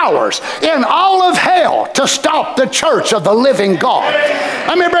enough powers in all of hell to stop the church of the living God.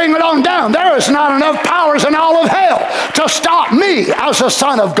 Let me bring it on down. There is not enough powers in all of hell to stop me as a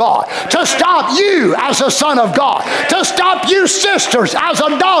son of God, to stop you as a son of God, to stop you sisters as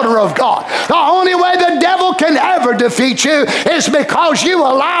a daughter of God. The only way the devil can ever defeat you is because you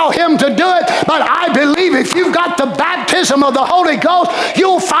allow him to do it. But I believe if you've got the baptism of the Holy Ghost,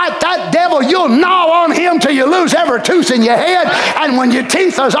 you'll fight that devil. You'll gnaw on him till you lose every tooth in your head. And when your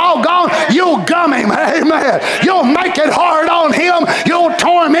teeth is all gone, you'll gum him. Amen. You'll make it hard on him. You'll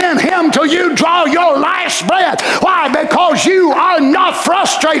torment him till you draw your last breath. Why? Because you are not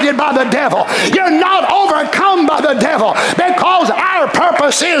frustrated by the devil. You're not overcome by the devil, because our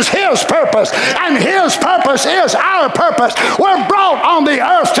purpose is his purpose, and his purpose is our purpose. We're brought on the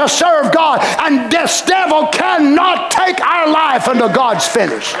earth to serve God, and this devil cannot take our life until God's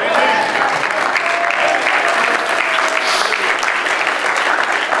finished.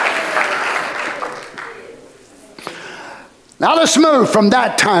 Now let's move from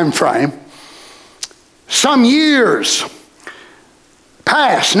that time frame. Some years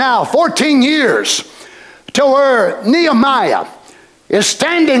passed, now 14 years, to where Nehemiah is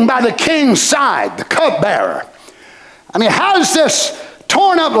standing by the king's side, the cupbearer. And he has this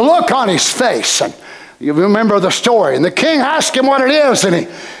torn up look on his face. And you remember the story. And the king asks him what it is. And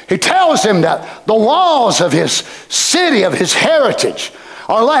he tells him that the walls of his city, of his heritage,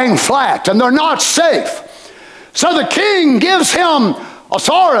 are laying flat and they're not safe. So the king gives him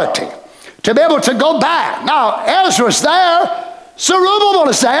authority to be able to go back. Now, Ezra's there. Zerubbabel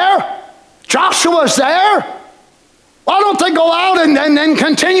is there. Joshua's there. Why don't they go out and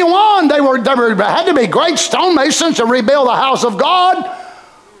continue on? They had to be great stonemasons to rebuild the house of God.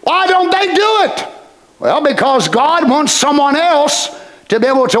 Why don't they do it? Well, because God wants someone else to be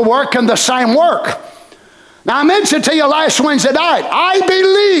able to work in the same work. Now, I mentioned to you last Wednesday night, I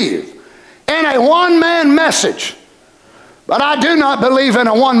believe in a one-man message, but I do not believe in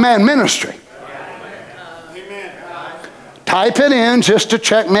a one-man ministry. Type it in just to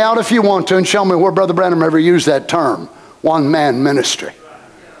check me out if you want to and show me where Brother Branham ever used that term, one-man ministry.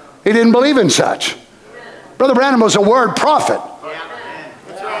 He didn't believe in such. Brother Branham was a word prophet.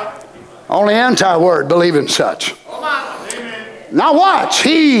 Only anti-word believe in such. Now watch,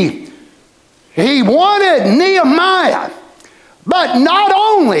 he wanted Nehemiah, but not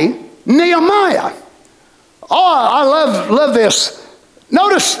only Nehemiah. Oh, I love this.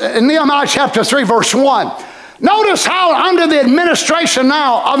 Notice in Nehemiah chapter 3 verse 1. Notice how under the administration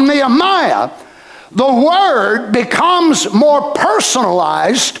now of Nehemiah, the word becomes more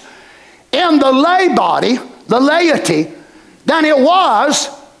personalized in the lay body, the laity, than it was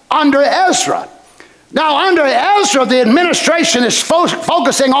under Ezra. Now under Ezra, the administration is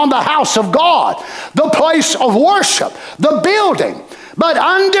focusing on the house of God, the place of worship, the building. But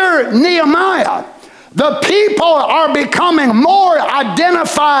under Nehemiah, the people are becoming more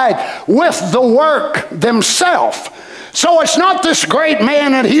identified with the work themselves. So it's not this great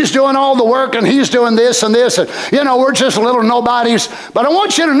man and he's doing all the work and he's doing this and this. And, we're just little nobodies. But I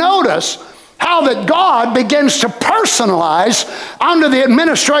want you to notice how that God begins to personalize under the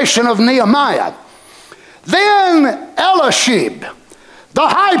administration of Nehemiah. Then Eliashib, the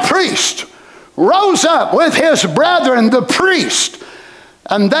high priest, rose up with his brethren, the priest,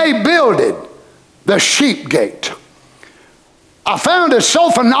 and they builded the sheep gate. I found it so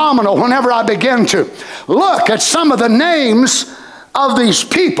phenomenal whenever I began to look at some of the names of these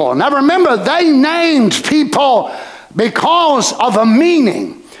people. Now remember, they named people because of a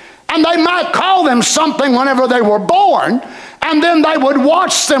meaning. And they might call them something whenever they were born, and then they would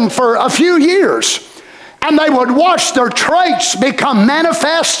watch them for a few years. And they would watch their traits become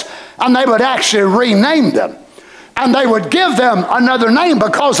manifest, and they would actually rename them. And they would give them another name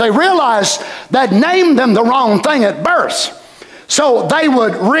because they realized they'd named them the wrong thing at birth. So they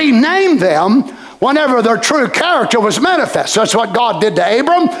would rename them whenever their true character was manifest. That's what God did to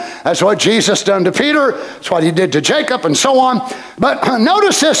Abram. That's what Jesus done to Peter. That's what he did to Jacob and so on. But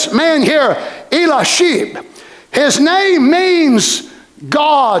notice this man here, Eliashib. His name means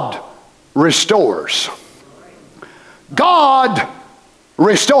God restores. God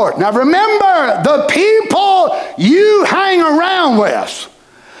restored. Now remember, the people you hang around with,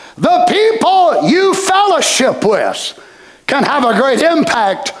 the people you fellowship with, can have a great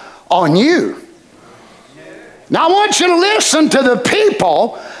impact on you. Now I want you to listen to the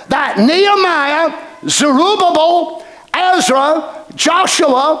people that Nehemiah, Zerubbabel, Ezra,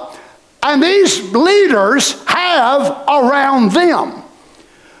 Joshua, and these leaders have around them.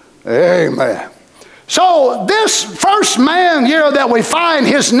 Amen. So this first man here that we find,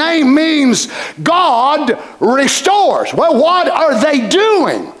 his name means God restores. Well, what are they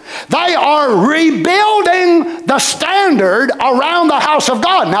doing? They are rebuilding the standard around the house of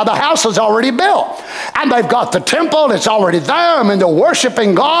God. Now the house is already built. And they've got the temple, it's already there. I mean, they're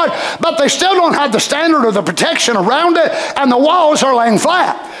worshiping God, but they still don't have the standard or the protection around it, and the walls are laying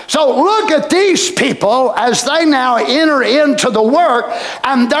flat. So look at these people as they now enter into the work,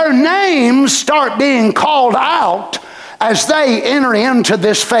 and their names start being called out as they enter into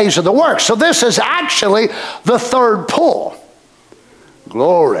this phase of the work. So this is actually the third pull.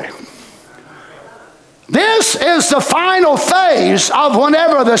 Glory. This is the final phase of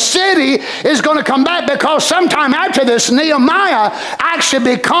whenever the city is going to come back, because sometime after this, Nehemiah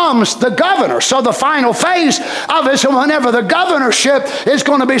actually becomes the governor. So the final phase of it is whenever the governorship is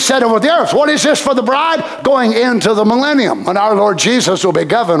going to be set over the earth. What is this for the bride? Going into the millennium, when our Lord Jesus will be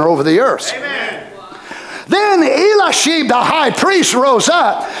governor over the earth. Amen. Then Eliashib the high priest rose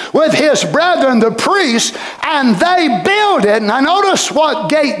up with his brethren the priests, and they builded. Now notice what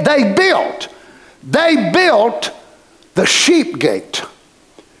gate they built. They built the sheep gate.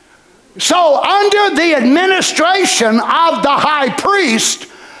 So under the administration of the high priest,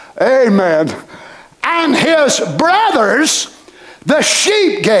 amen, and his brothers, the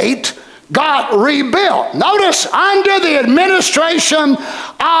sheep gate got rebuilt. Notice, under the administration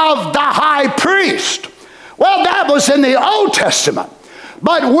of the high priest. Well, that was in the Old Testament.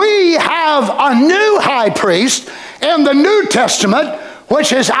 But we have a new high priest in the New Testament,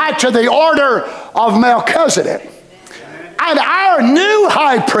 which is after the order of Melchizedek. And our new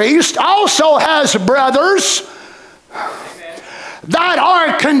high priest also has brothers that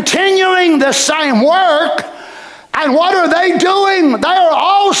are continuing the same work. And what are they doing? They are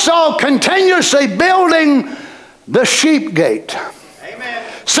also continuously building the sheep gate.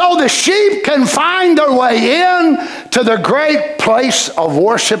 So the sheep can find their way in to the great place of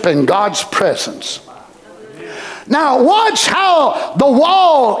worship in God's presence. Now watch how the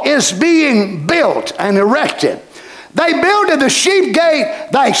wall is being built and erected. They built the sheep gate,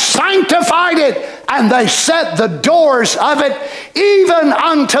 they sanctified it, and they set the doors of it even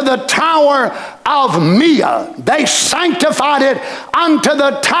unto the tower of Meah. They sanctified it unto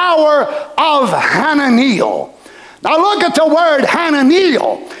the tower of Hananiel. Now look at the word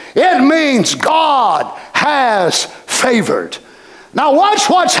Hananiel. It means God has favored. Now watch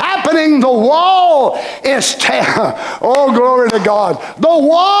what's happening. The wall is, oh glory to God. The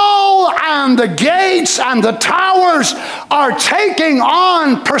wall and the gates and the towers are taking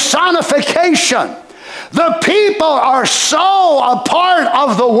on personification. The people are so a part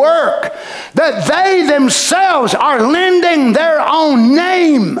of the work that they themselves are lending their own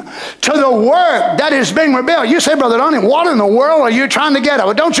name to the work that is being rebuilt. You say, Brother Donnie, what in the world are you trying to get at?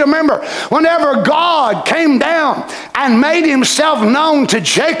 Well, don't you remember whenever God came down and made himself known to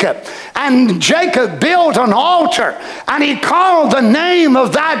Jacob, and Jacob built an altar, and he called the name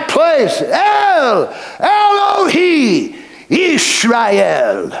of that place Elohi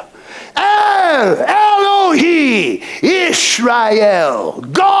Israel. Elohi Israel,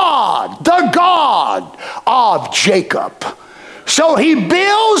 God, the God of Jacob. So he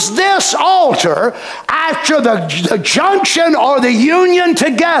builds this altar after the junction or the union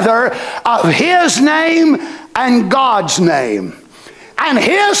together of his name and God's name. And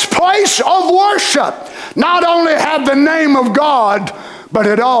his place of worship not only had the name of God, but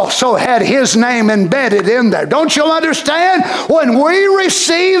it also had his name embedded in there. Don't you understand? When we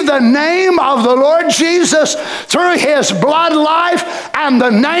receive the name of the Lord Jesus through his blood life, and the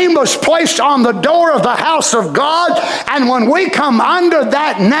name was placed on the door of the house of God, and when we come under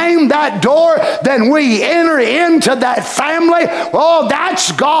that name, that door, then we enter into that family. Oh,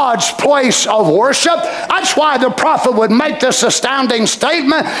 that's God's place of worship. That's why the prophet would make this astounding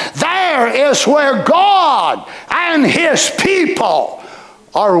statement. There is where God and his people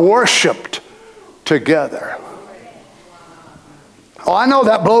are worshiped together. Oh, I know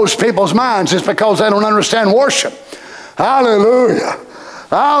that blows people's minds. It's because they don't understand worship. Hallelujah.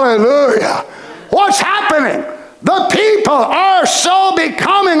 Hallelujah. What's happening? The people are so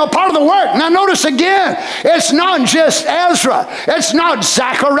becoming a part of the work. Now notice again, it's not just Ezra. It's not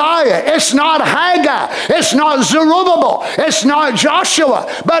Zechariah. It's not Haggai. It's not Zerubbabel. It's not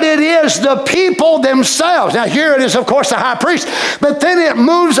Joshua. But it is the people themselves. Now here it is, of course, the high priest. But then it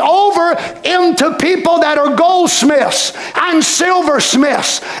moves over into people that are goldsmiths and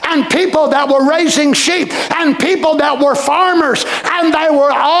silversmiths and people that were raising sheep and people that were farmers. And they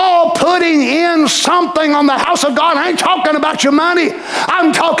were all putting in something on the house of God. I ain't talking about your money.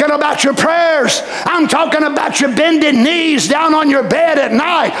 I'm talking about your prayers. I'm talking about your bended knees down on your bed at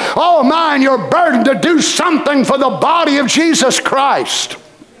night. Oh man, you're burdened to do something for the body of Jesus Christ.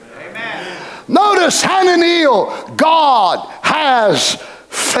 Amen. Notice Hananiel, God has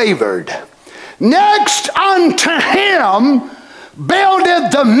favored. Next unto him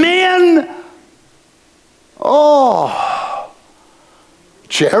builded the men,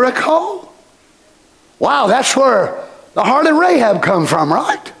 Jericho. Wow, that's where the harlot Rahab come from,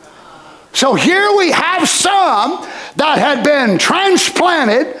 right? So here we have some that had been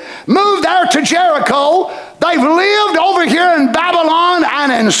transplanted, moved there to Jericho. They've lived over here in Babylon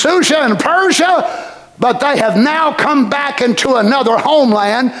and in Susa and Persia, but they have now come back into another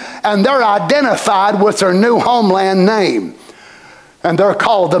homeland, and they're identified with their new homeland name. And they're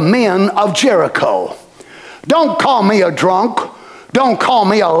called the men of Jericho. Don't call me a drunk. Don't call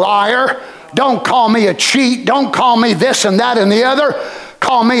me a liar. Don't call me a cheat. Don't call me this and that and the other.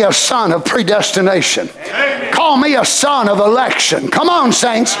 Call me a son of predestination. Amen. Call me a son of election. Come on,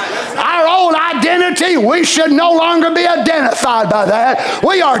 saints. Our old identity, we should no longer be identified by that.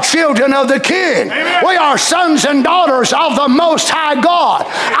 We are children of the King. Amen. We are sons and daughters of the Most High God.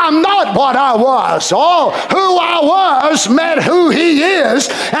 I'm not what I was. Oh, who I was met who He is,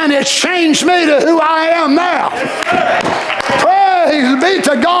 and it's changed me to who I am now. Praise be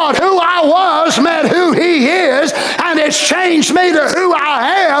to God. Who I was met who He is, and it's changed me to who I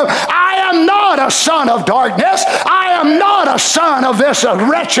am. I am not a son of darkness. I am not a son of this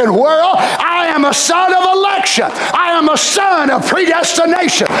wretched world. I am a son of election. I am a son of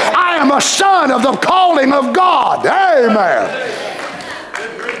predestination. I am a son of the calling of God. Amen.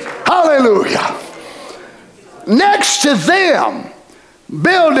 Hallelujah. Next to them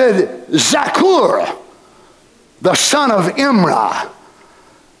builded Zaccur, the son of Imri.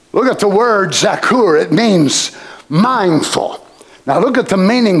 Look at the word Zaccur. It means mindful. Now look at the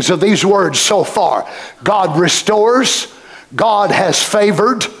meanings of these words so far. God restores, God has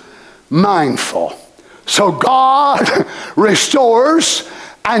favored, mindful. So God restores,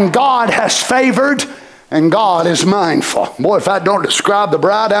 and God has favored, and God is mindful. Boy, if I don't describe the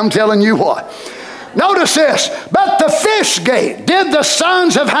bride, I'm telling you what. Notice this. But the fish gate did the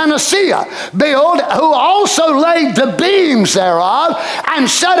sons of Hananiah build, who also laid the beams thereof, and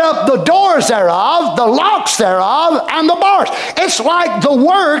set up the doors thereof, the locks thereof, and the bars. It's like the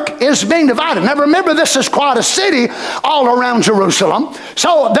work is being divided. Now remember, this is quite a city all around Jerusalem.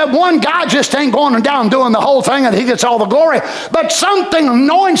 So that one guy just ain't going down doing the whole thing and he gets all the glory. But something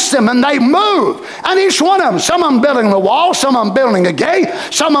anoints them and they move. And each one of them, some of them building the wall, some of them building a gate,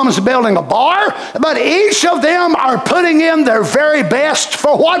 some of them building a bar. But each of them are putting in their very best.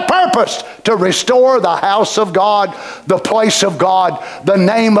 For what purpose? To restore the house of God, the place of God, the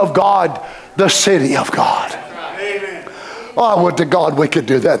name of God, the city of God. Amen. Oh, I would to God we could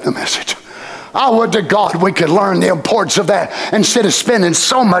do that in the message. I would to God we could learn the importance of that instead of spending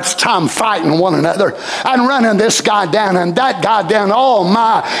so much time fighting one another and running this guy down and that guy down. Oh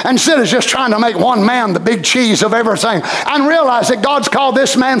my. Instead of just trying to make one man the big cheese of everything and realize that God's called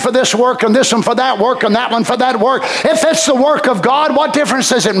this man for this work and this one for that work and that one for that work. If it's the work of God, what difference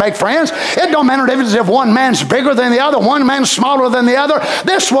does it make, friends? It don't matter if one man's bigger than the other, one man's smaller than the other.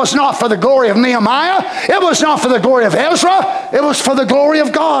 This was not for the glory of Nehemiah. It was not for the glory of Ezra. It was for the glory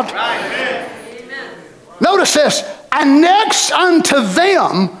of God. Right. Notice this. And next unto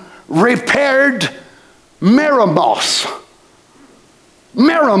them repaired Meremoth.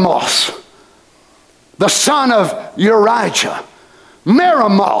 Meremoth, the son of Urijah.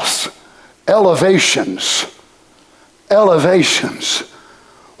 Meremoth, elevations. Elevations.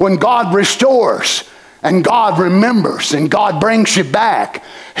 When God restores and God remembers and God brings you back,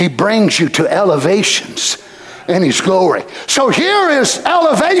 He brings you to elevations in His glory. So here is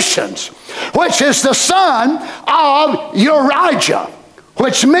elevations, which is the son of Urijah,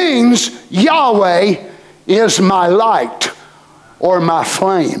 which means Yahweh is my light or my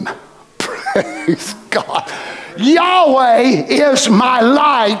flame. Praise God. Yahweh is my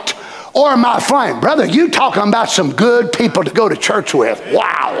light or my flame. Brother, you talking about some good people to go to church with.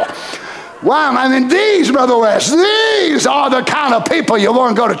 Wow. Wow, I mean, these, Brother West, these are the kind of people you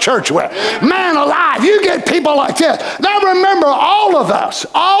want to go to church with. Man alive, you get people like this. Now remember, all of us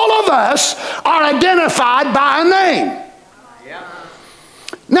are identified by a name.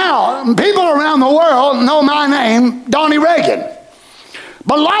 Now, people around the world know my name, Donnie Reagan.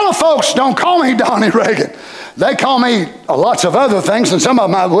 But a lot of folks don't call me Donnie Reagan. They call me lots of other things, and some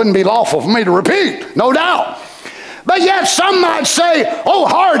of them wouldn't be lawful for me to repeat, no doubt. But yet some might say, oh,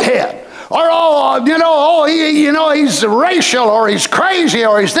 hardhead. Or, he's racial, or he's crazy,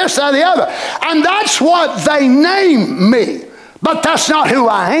 or he's this, that, the other. And that's what they name me. But that's not who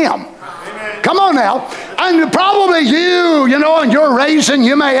I am. Amen. Come on now. And probably in your raising,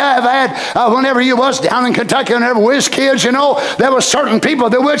 you may have had, whenever you was down in Kentucky, whenever we was kids, there were certain people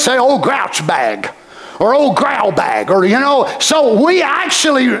that would say, old grouch bag, or old growl bag, or, So we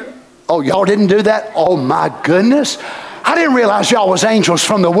actually, oh, y'all didn't do that? Oh, my goodness. I didn't realize y'all was angels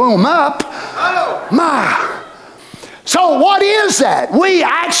from the womb up. My. So what is that? We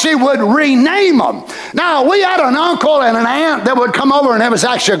actually would rename them. Now, we had an uncle and an aunt that would come over, and it was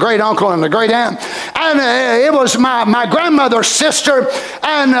actually a great uncle and a great aunt. And it was my grandmother's sister,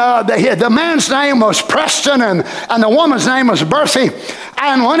 and the man's name was Preston, and the woman's name was Berthy.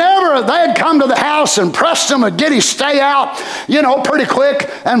 And whenever they'd come to the house, and Preston would get his stay out, pretty quick,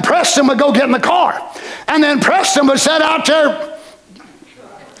 and Preston would go get in the car. And then Preston would sit out there,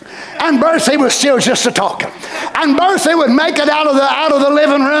 and Berthy was still just a-talking. And Berthy would make it out of the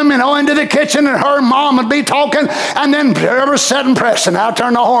living room, into the kitchen, and her mom would be talking, and then there was sitting Preston out there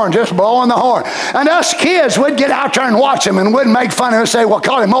on the horn, just blowing the horn. And us kids would get out there and watch him, and would make fun of him and say, well,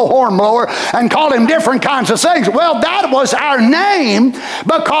 call him old horn blower, and call him different kinds of things. Well, that was our name,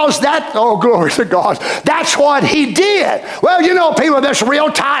 because oh, glory to God, that's what he did. Well, people that's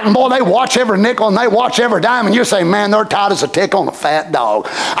real tight, and boy, they watch every nickel, and they watch every dime, and you say, man, they're tight as a tick on a fat dog.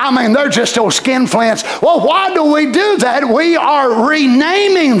 I mean, they're just those skin flints. Well, why do we do that? We are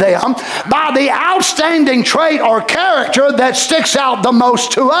renaming them by the outstanding trait or character that sticks out the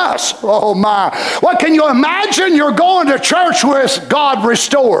most to us. Oh my. Well, can you imagine you're going to church with God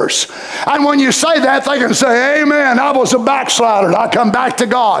Restores? And when you say that, they can say, amen, I was a backslider, I come back to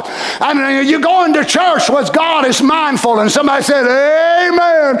God. And you're going to church with God is mindful, and somebody said,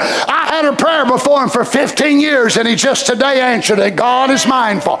 amen, I had a prayer before him for 15 years, and he just today answered it. God is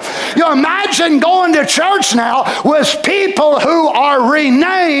mindful. You imagine going to church now with people who are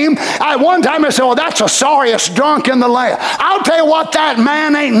renamed. At one time they said, well, that's the sorriest drunk in the land. I'll tell you what, that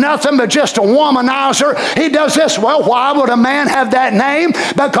man ain't nothing but just a womanizer. He does this. Well, why would a man have that name?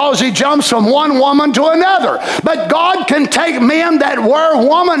 Because he jumps from one woman to another. But God can take men that were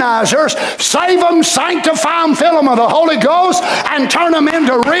womanizers, save them, sanctify them, fill them with the Holy Ghost, and turn them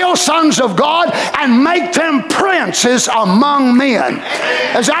into real sons of God, and make them princes among men.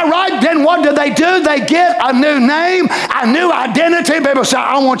 Is that right? Then what do? They get a new name, a new identity. People say,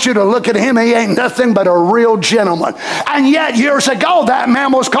 I want you to look at him. He ain't nothing but a real gentleman. And yet years ago, that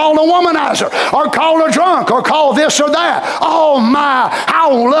man was called a womanizer, or called a drunk, or called this or that. Oh my,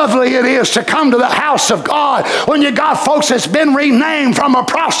 how lovely it is to come to the house of God when you got folks that's been renamed from a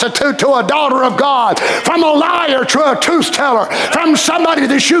prostitute to a daughter of God, from a liar to a truth teller, from somebody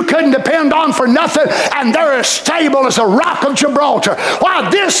that you couldn't depend on for nothing, and they're as stable as a rock of Gibraltar. Wow,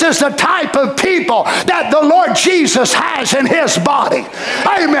 this is the type of people that the Lord Jesus has in his body.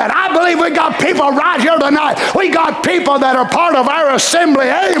 Amen. I believe we got people right here tonight. We got people that are part of our assembly.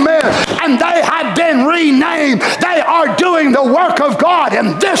 Amen. And they have been renamed. They are doing the work of God,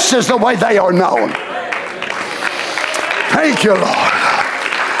 and this is the way they are known. Thank you, Lord.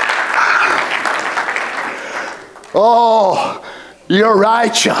 Oh,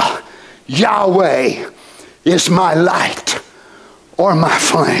 Uriah, Yahweh is my light or my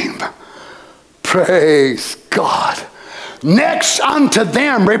flame. Praise God. Next unto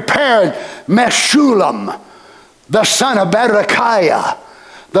them repaired Meshullam, the son of Berechiah,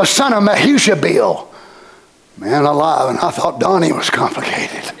 the son of Mehushabil. Man alive, and I thought Donnie was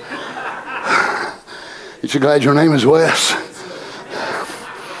complicated. Aren't you glad your name is Wes?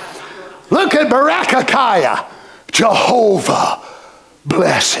 Look at Berechiah. Jehovah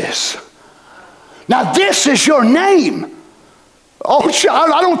blesses. Now this is your name. Oh,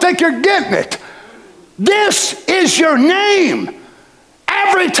 child, I don't think you're getting it. This is your name.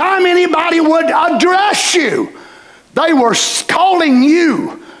 Every time anybody would address you, they were calling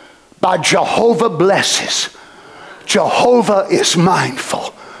you by Jehovah blesses. Jehovah is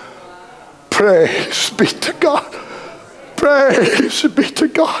mindful. Praise be to God. Praise be to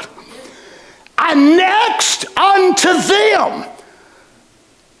God. And next unto them,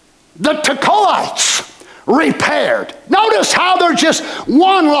 the Tekoites repaired. Notice how they're just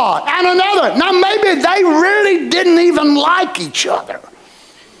one lot and another. Now maybe they really didn't even like each other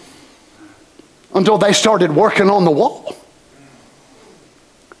until they started working on the wall.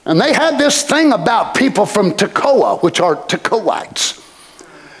 And they had this thing about people from Tekoa, which are Tekoites.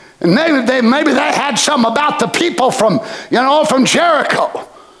 And maybe they had something about the people from Jericho.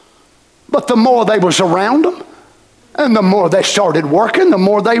 But the more they was around them, and the more they started working, the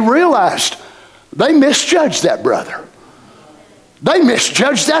more they realized they misjudged that brother. They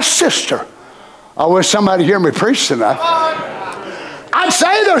misjudged that sister. I wish somebody hear me preach tonight. I'd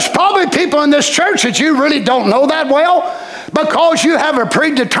say there's probably people in this church that you really don't know that well, because you have a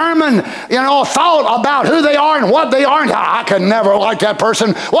predetermined, thought about who they are and what they are. And I could never like that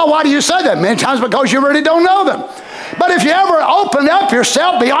person. Well, why do you say that? Many times because you really don't know them. But if you ever open up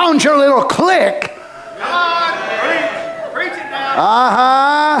yourself beyond your little clique,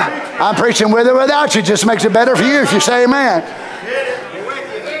 I'm preaching with or without you. Just makes it better for you if you say amen.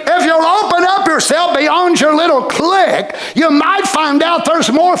 If you're you'll open up yourself beyond your little clique, you might find out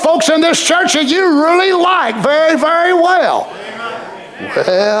there's more folks in this church that you really like very, very well.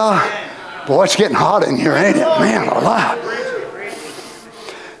 Well, boy, it's getting hot in here, ain't it? Man, alive.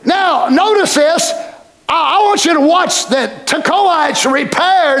 Now, notice this. I want you to watch that Tekoites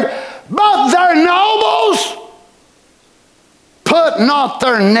repaired, but their nobles put not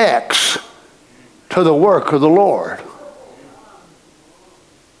their necks to the work of the Lord.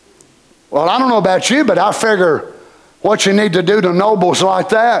 Well, I don't know about you, but I figure what you need to do to nobles like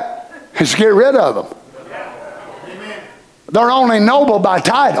that is get rid of them. They're only noble by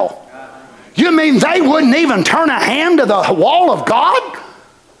title. You mean they wouldn't even turn a hand to the wall of God?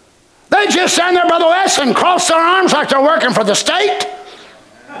 They just stand there, Brother West, and cross their arms like they're working for the state.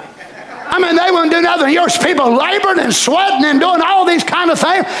 I mean, they wouldn't do nothing. Yours people laboring and sweating and doing all these kind of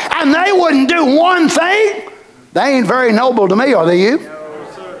things, and they wouldn't do one thing. They ain't very noble to me, are they you?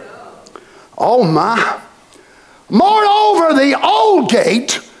 No, sir. Oh, my. Moreover, the old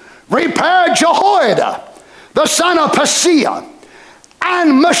gate repaired Jehoiada, the son of Paseah,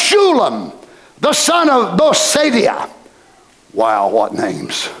 and Meshullam, the son of Bosadiah. Wow, what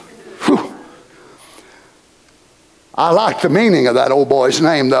names. Whew. I like the meaning of that old boy's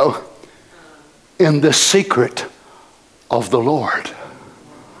name, though. In the secret of the Lord.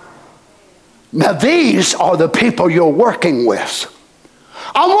 Now, these are the people you're working with.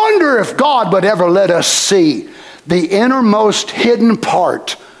 I wonder if God would ever let us see the innermost hidden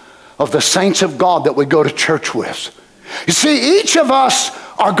part of the saints of God that we go to church with. You see, each of us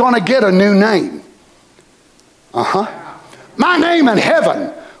are going to get a new name. My name in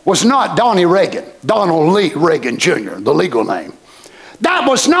heaven was not Donnie Reagan, Donald Lee Reagan Jr., the legal name. That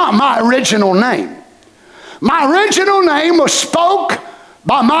was not my original name. My original name was spoke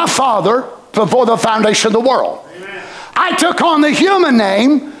by my Father before the foundation of the world. Amen. I took on the human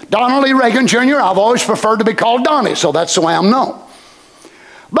name, Donald Lee Reagan Jr. I've always preferred to be called Donnie, so that's the way I'm known.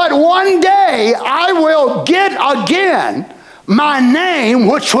 But one day I will get again my name,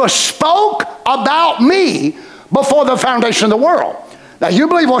 which was spoke about me before the foundation of the world. Now, you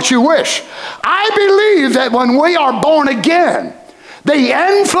believe what you wish. I believe that when we are born again, the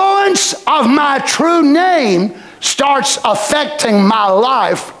influence of my true name starts affecting my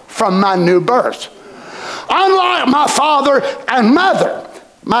life from my new birth. Unlike my father and mother,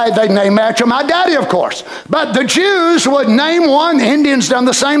 they name after my daddy, of course. But the Jews would name one. Indians done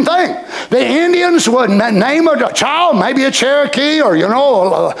the same thing. The Indians would name a child, maybe a Cherokee or,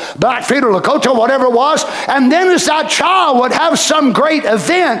 a Blackfeet or Lakota, whatever it was. And then as that child would have some great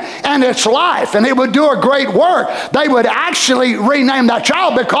event in its life and it would do a great work, they would actually rename that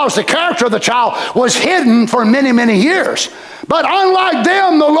child because the character of the child was hidden for many, many years. But unlike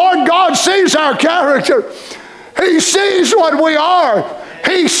them, the Lord God sees our character. He sees what we are.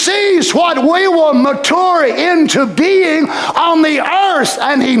 He sees what we will mature into being on the earth,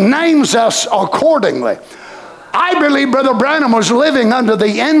 and He names us accordingly. I believe Brother Branham was living under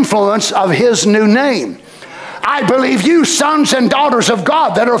the influence of His new name. I believe you sons and daughters of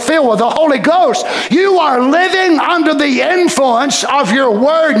God that are filled with the Holy Ghost, you are living under the influence of your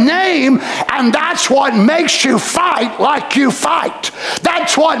word name, and that's what makes you fight like you fight.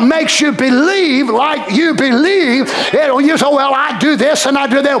 That's what makes you believe like you believe. You say, well, I do this and I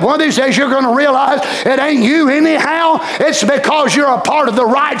do that. One of these days you're going to realize it ain't you anyhow. It's because you're a part of the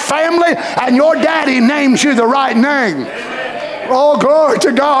right family and your daddy names you the right name. Oh, glory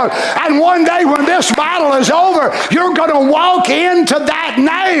to God. And one day when this battle is over, you're going to walk into that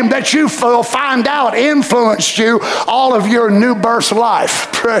name that you will find out influenced you all of your new birth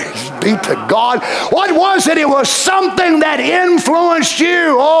life. Praise be to God. What was it? It was something that influenced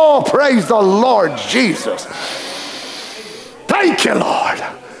you. Oh, praise the Lord Jesus. Thank you, Lord.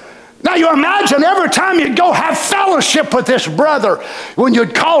 Now you imagine every time you'd go have fellowship with this brother, when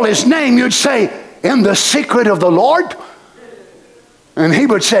you'd call his name, you'd say, in the secret of the Lord? And he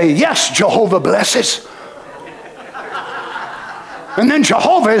would say, yes, Jehovah blesses. And then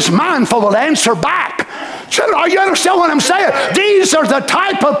Jehovah is mindful will answer back. You understand what I'm saying? These are the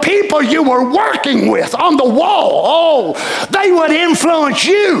type of people you were working with on the wall. Oh, they would influence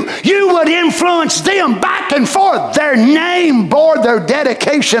you. You would influence them back and forth. Their name bore their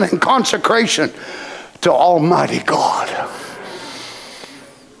dedication and consecration to Almighty God.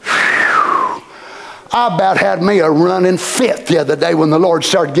 I about had me a running fit the other day when the Lord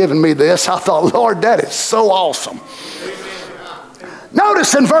started giving me this. I thought, Lord, that is so awesome.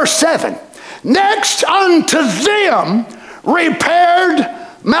 Notice in verse 7, next unto them repaired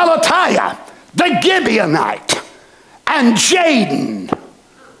Melatiah the Gibeonite and Jaden.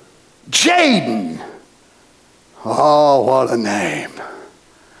 Jaden. Oh, what a name.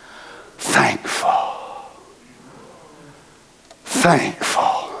 thankful.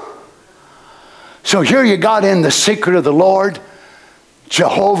 Thankful. So here you got in the secret of the Lord,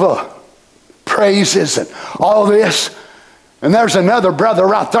 Jehovah praises and all this. And there's another brother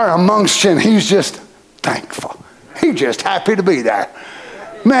right there amongst you, and he's just thankful. He's just happy to be there.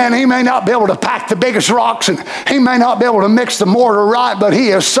 Man, he may not be able to pack the biggest rocks, and he may not be able to mix the mortar right, but he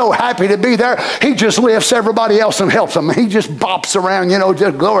is so happy to be there. He just lifts everybody else and helps them. He just bops around,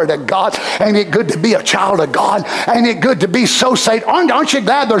 just glory to God. Ain't it good to be a child of God? Ain't it good to be so saved? Aren't you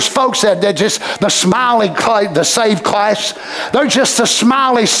glad there's folks that just the smiley, the saved class? They're just the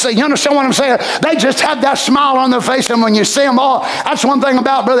smiley, you understand what I'm saying? They just have that smile on their face, and when you see them all, that's one thing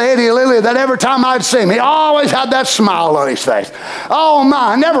about Brother Eddie Lilly, that every time I'd see him, he always had that smile on his face. Oh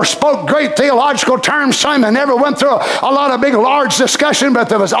my, I never spoke great theological terms to him and never went through a lot of big, large discussion, but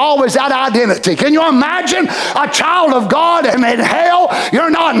there was always that identity. Can you imagine a child of God and in hell, you're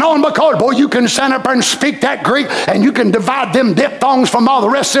not known because, boy, you can stand up and speak that Greek and you can divide them diphthongs from all the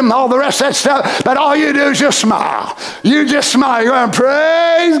rest of them, all the rest of that stuff, but all you do is just smile. You just smile. You're going,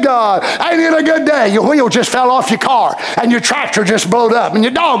 praise God. Ain't it a good day? Your wheel just fell off your car and your tractor just blowed up and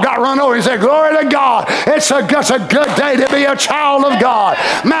your dog got run over. You say, glory to God. It's a good day to be a child of God.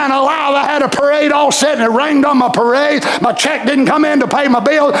 Man alive, I had a parade all set and it rained on my parade. My check didn't come in to pay my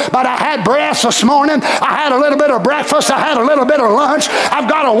bill, but I had breakfast this morning. I had a little bit of breakfast. I had a little bit of lunch. I've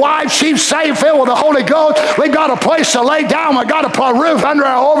got a wife. She's saved, filled with the Holy Ghost. We've got a place to lay down. We've got a roof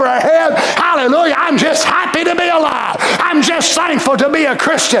over our head. Hallelujah. I'm just happy to be alive. I'm just thankful to be a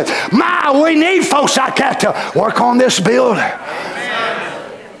Christian. We need folks like that to work on this building.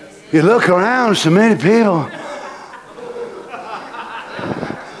 You look around, so many people.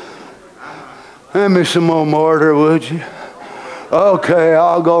 Hand me some more mortar, would you? Okay,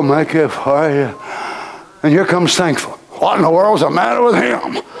 I'll go make it for you. And here comes thankful. What in the world's the matter with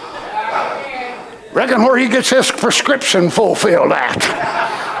him? Reckon where he gets his prescription fulfilled at.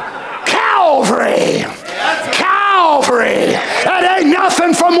 Calvary. Calvary. It ain't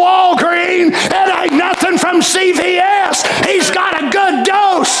nothing from Walgreens. It ain't nothing from CVS. He's got a good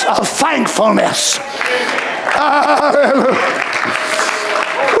dose of thankfulness.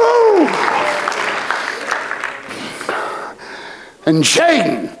 And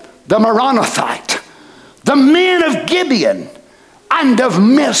Jaden, the Meronothite, the men of Gibeon and of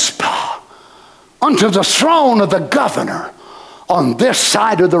Mizpah, unto the throne of the governor on this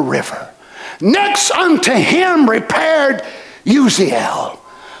side of the river. Next unto him repaired Uzziel,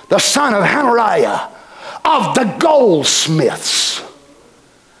 the son of Hanariah, of the goldsmiths.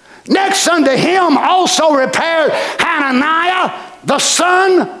 Next unto him also repaired Hananiah, the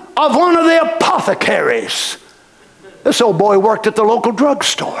son of one of the apothecaries. This old boy worked at the local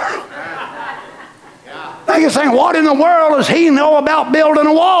drugstore. Now you think, what in the world does he know about building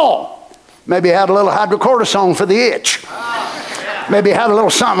a wall? Maybe he had a little hydrocortisone for the itch. Maybe he had a little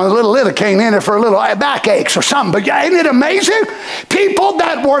something, a little lidocaine in it for a little back aches or something. But ain't it amazing? People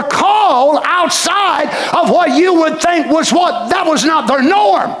that were called outside of what you would think that was not their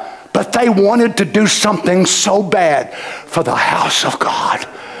norm. But they wanted to do something so bad for the house of God.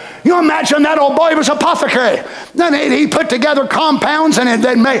 You imagine that old boy was an apothecary. Then he put together compounds and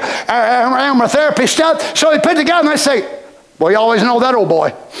then made aromatherapy stuff. So he put together and they say, well, you always know that old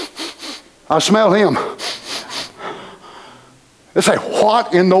boy. I smell him. They say,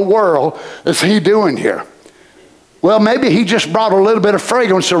 what in the world is he doing here? Well, maybe he just brought a little bit of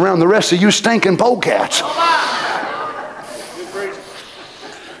fragrance around the rest of you stinking polecats.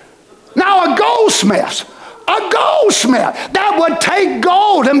 Now a goldsmith that would take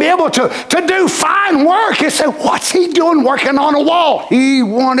gold and be able to do fine work. He said, what's he doing working on a wall? He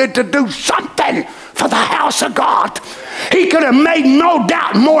wanted to do something for the house of God. He could have made no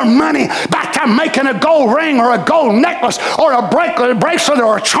doubt more money back there making a gold ring or a gold necklace or a bracelet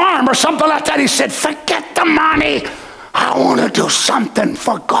or a charm or something like that. He said, forget the money. I want to do something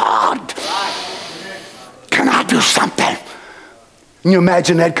for God. Can I do something? Can you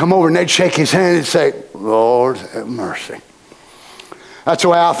imagine they'd come over and they'd shake his hand and say, Lord, have mercy. That's the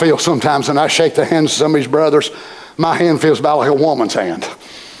way I feel sometimes when I shake the hands of some of these brothers. My hand feels about like a woman's hand.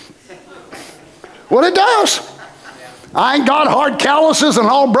 Well, it does. I ain't got hard calluses and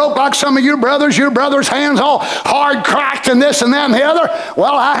all broke like some of your brothers' hands all hard cracked and this and that and the other.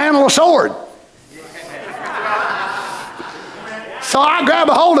 Well, I handle a sword. So I grab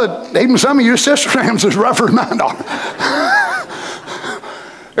a hold of even some of your sister hands is rougher than mine are.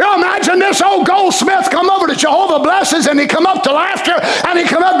 You imagine this old goldsmith come over to Jehovah Blesses and he come up to laughter and he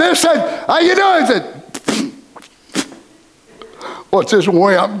come up there and said, how you doing? He said, what's this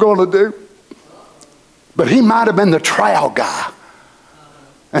way I'm going to do? But he might have been the trial guy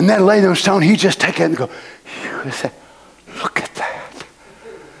And then lay them stone. He just take it and go, phew, and say, look at that.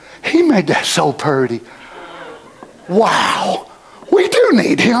 He made that so pretty. Wow. We do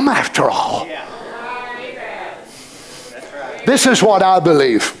need him after all. This is what I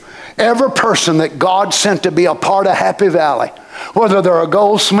believe. Every person that God sent to be a part of Happy Valley, whether they're a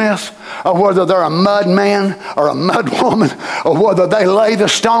goldsmith or whether they're a mud man or a mud woman or whether they lay the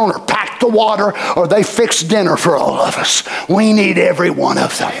stone or pack the water or they fix dinner for all of us, we need every one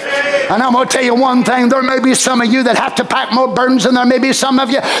of them. And I'm going to tell you one thing. There may be some of you that have to pack more burdens, and there may be some of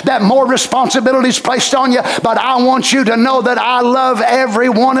you that more responsibilities placed on you. But I want you to know that I love every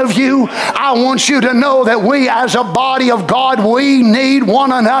one of you. I want you to know that we as a body of God, we need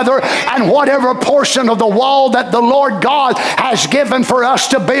one another. And whatever portion of the wall that the Lord God has given for us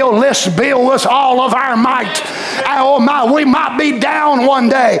to build, let's build with all of our might. Oh my, we might be down one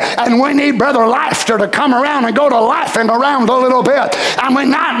day, and we need Brother Laughter to come around and go to laughing around a little bit. And we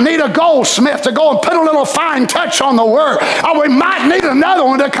might need a goldsmith to go and put a little fine touch on the work. Or we might need another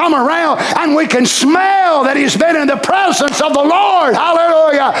one to come around and we can smell that he's been in the presence of the Lord.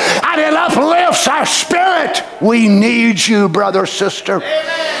 Hallelujah. And it uplifts our spirit. We need you, brother, sister.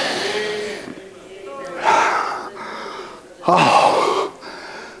 Amen. Oh.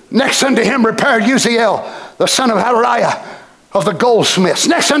 Next unto him repaired Uzziel, the son of Hadariah of the goldsmiths.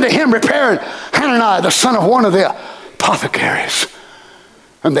 Next unto him repaired Hananiah, the son of one of the apothecaries.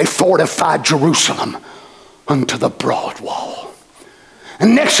 And they fortified Jerusalem unto the broad wall.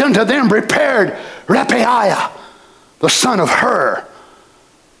 And next unto them repaired Rephaiah, the son of Hur.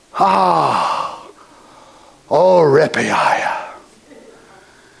 Oh, Rephaiah.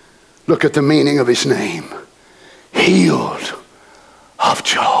 Look at the meaning of his name. Healed of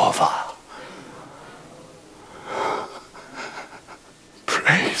Jehovah.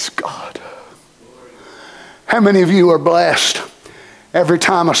 Praise God. How many of you are blessed every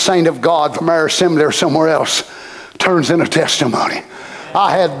time a saint of God from our assembly or somewhere else turns in a testimony?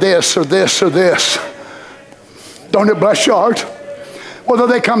 I had this or this or this. Don't it bless your heart? Whether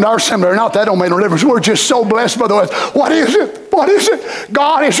they come to our assembly or not, that don't make no difference. We're just so blessed by the way. What is it? What is it?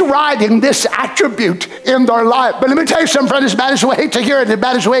 God is writing this attribute in their life. But let me tell you something, friend, as bad as we hate to hear it, as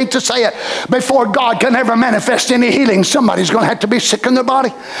bad as we hate to say it, before God can ever manifest any healing, somebody's going to have to be sick in their body.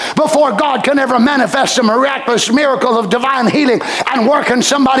 Before God can ever manifest a miraculous miracle of divine healing and work in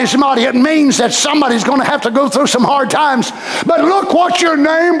somebody's body, it means that somebody's going to have to go through some hard times. But look what your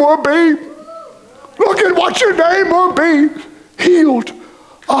name will be. Look at what your name will be. Healed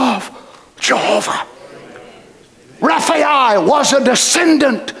of Jehovah. Raphael was a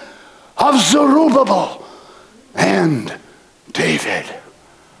descendant of Zerubbabel and David.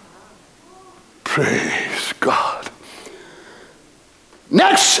 Praise God.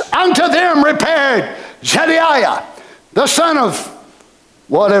 Next unto them repaired Jedidiah, the son of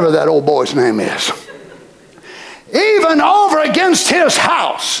whatever that old boy's name is, even over against his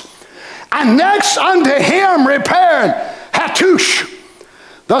house. And next unto him repaired Hattush,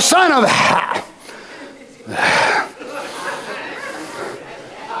 the son of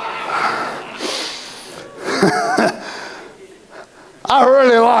I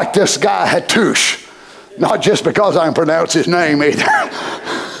really like this guy Hattush. Not just because I can pronounce his name either.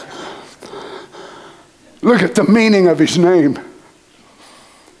 Look at the meaning of his name.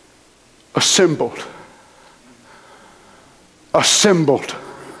 Assembled. Assembled.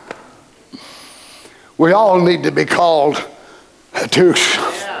 We all need to be called Hattush.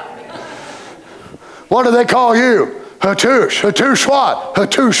 What do they call you? Hattush. Hattush what?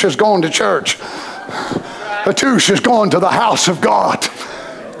 Hattush is going to church. Hattush is going to the house of God.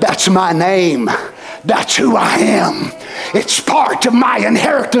 That's my name. That's who I am. It's part of my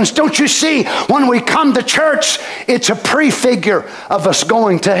inheritance. Don't you see? When we come to church, it's a prefigure of us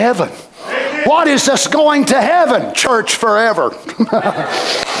going to heaven. What is us going to heaven? Church forever.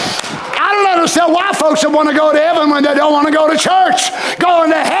 I don't understand why folks want to go to heaven when they don't want to go to church.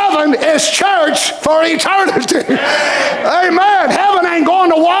 Going to heaven is church for eternity. Amen. Heaven ain't going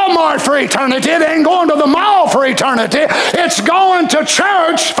to Walmart for eternity. It ain't going to the mall for eternity. It's going to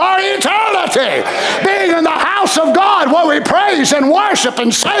church for eternity. Being in the house of God where we praise and worship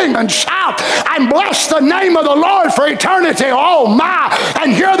and sing and shout and bless the name of the Lord for eternity. Oh my.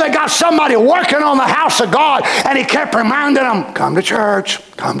 And here they got somebody working on the house of God, and he kept reminding them, come to church,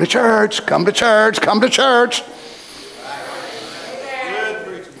 come to church, come to church, come to church.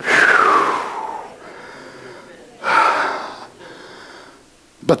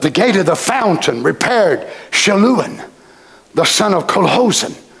 But the gate of the fountain repaired Shaluan, the son of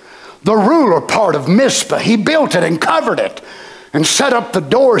Kolhozen, the ruler part of Mizpah. He built it and covered it and set up the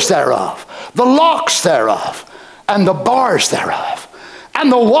doors thereof, the locks thereof, and the bars thereof.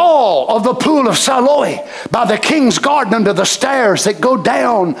 and the wall of the pool of Siloe by the king's garden under the stairs that go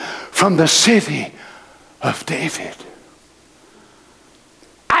down from the city of David.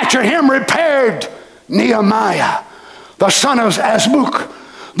 After him repaired Nehemiah, the son of Azbuk,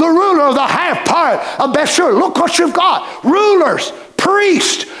 the ruler of the half part of Bethshur. Look what you've got. Rulers,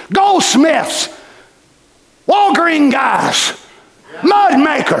 priests, goldsmiths, Walgreen guys, mud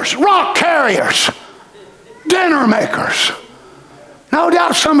makers, rock carriers, dinner makers. No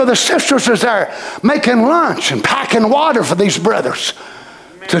doubt some of the sisters was there making lunch and packing water for these brothers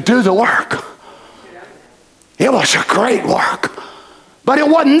to do the work. It was a great work. But it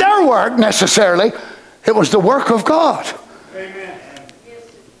wasn't their work necessarily. It was the work of God. Amen.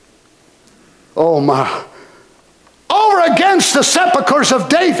 Oh my. Over against the sepulchres of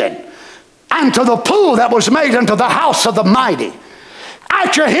David, and to the pool that was made unto the house of the mighty.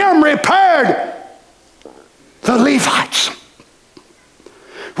 After him repaired the Levites.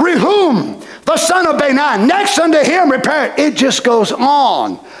 Rehum, the son of Bani, next unto him repaired. It just goes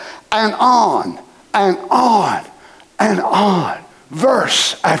on and on and on and on.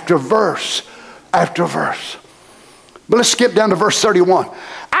 Verse after verse after verse. But let's skip down to verse 31.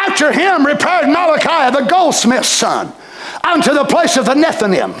 After him repaired Malachi, the goldsmith's son, unto the place of the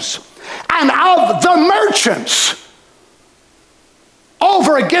Nethinims, and of the merchants,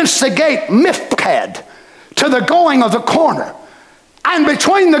 over against the gate Mifkad, to the going of the corner, and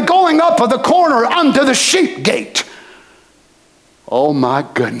between the going up of the corner unto the sheep gate. Oh my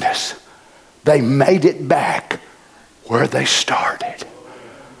goodness. They made it back where they started.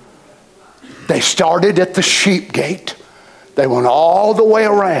 They started at the sheep gate. They went all the way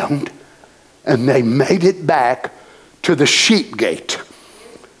around, and they made it back to the sheep gate.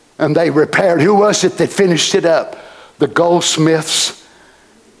 And they repaired. Who was it that finished it up? The goldsmiths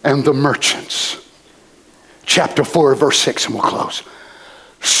and the merchants. Chapter 4, verse 6, and we'll close.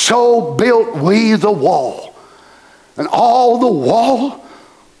 So built we the wall, and all the wall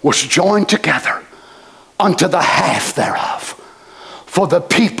was joined together unto the half thereof. For the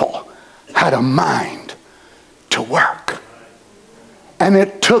people had a mind to work. And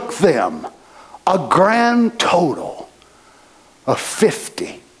it took them a grand total of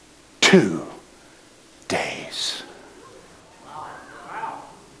 52 days.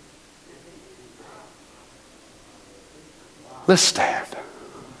 Let's stand.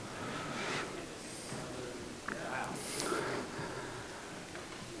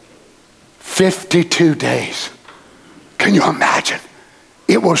 "52 days. Can you imagine?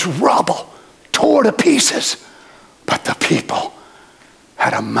 It was rubble, tore to pieces, but the people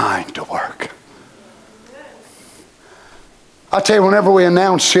had a mind to work. I tell you, whenever we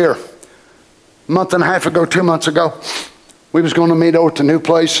announced here, a month and a half ago, 2 months ago, we was going to meet over at the new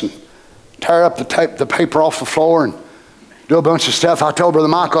place and tear up the paper off the floor and do a bunch of stuff. I told Brother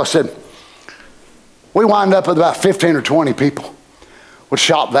Michael, I said, we wind up with about 15 or 20 people with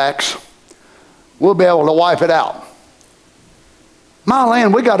shop vacs. We'll be able to wipe it out. My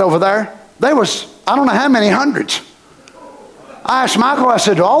land we got over there, there was, I don't know how many hundreds. I asked Michael, I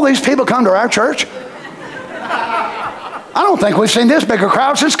said, do all these people come to our church? I don't think we've seen this big a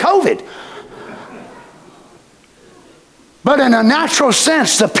crowd since COVID. But in a natural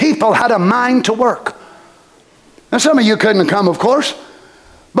sense, the people had a mind to work. And some of you couldn't come, of course.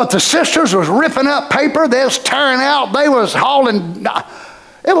 But the sisters was ripping up paper. They was tearing out. They was hauling.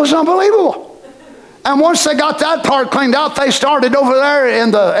 It was unbelievable. And once they got that part cleaned out, they started over there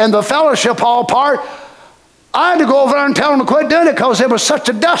in the fellowship hall part. I had to go over there and tell them to quit doing it because there was such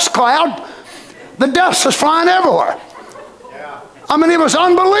a dust cloud. The dust was flying everywhere. I mean, it was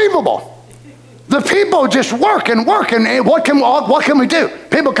unbelievable. The people just working. What can we do?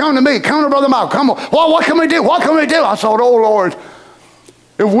 People come to me, come to Brother Michael, come on. Well, what can we do? What can we do? I thought, oh Lord,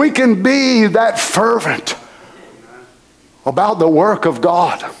 if we can be that fervent about the work of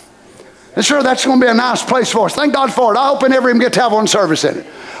God. And sure, that's going to be a nice place for us. Thank God for it. I hope we never even get to have one service in it.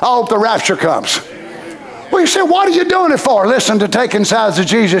 I hope the rapture comes. Well, you say, what are you doing it for? Listen, to take sides of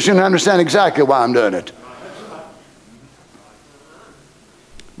Jesus, you can understand exactly why I'm doing it.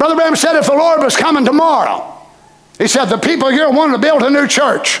 Brother Branham said if the Lord was coming tomorrow, he said the people here want to build a new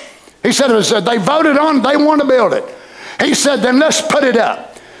church. He said they voted on it, they want to build it. He said then let's put it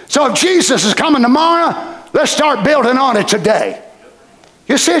up. So if Jesus is coming tomorrow, let's start building on it today.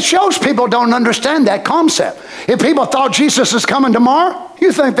 You see, it shows people don't understand that concept. If people thought Jesus is coming tomorrow,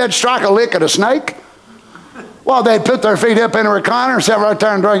 you think they'd strike a lick at a snake? Well, they'd put their feet up in a recliner and sit right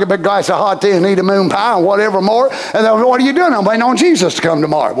there and drink a big glass of hot tea and eat a moon pie and whatever more. And then, what are you doing? I'm waiting on Jesus to come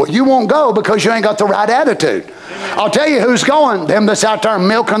tomorrow. Well, you won't go because you ain't got the right attitude. Amen. I'll tell you who's going. Them that's out there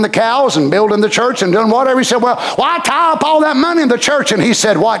milking the cows and building the church and doing whatever. He said, well, why tie up all that money in the church? And he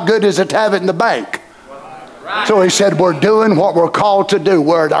said, what good is it to have it in the bank? Right. So he said, we're doing what we're called to do.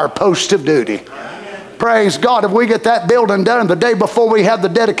 We're at our post of duty. Praise God. If we get that building done the day before we have the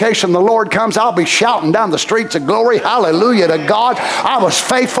dedication, the Lord comes, I'll be shouting down the streets of glory. Hallelujah to God. I was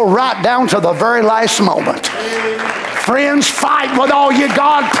faithful right down to the very last moment. Friends, fight with all you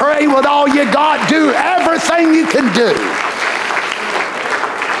got. Pray with all you got. Do everything you can do.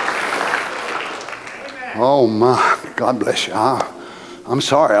 Oh my, God bless you. I'm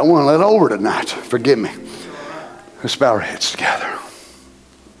sorry. I went a little over tonight. Forgive me. Let's bow our heads together.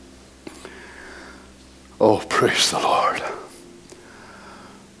 Oh, praise the Lord.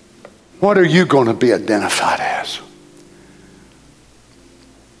 What are you going to be identified as?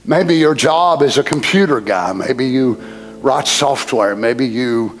 Maybe your job is a computer guy. Maybe you write software. Maybe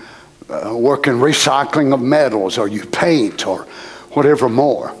you work in recycling of metals, or you paint, or whatever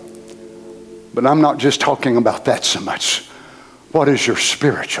more. But I'm not just talking about that so much. What is your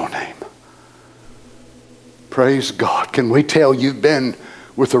spiritual name? Praise God. Can we tell you've been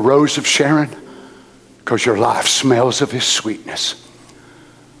with the Rose of Sharon? Because your life smells of His sweetness.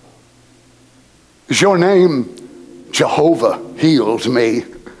 Is your name Jehovah heals me?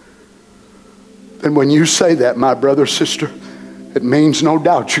 And when you say that, my brother, sister, it means no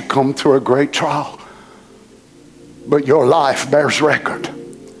doubt you come through a great trial. But your life bears record.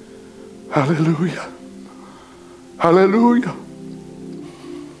 Hallelujah. Hallelujah.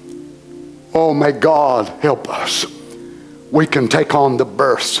 Oh, may God help us. We can take on the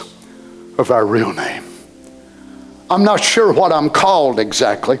birth of our real name. I'm not sure what I'm called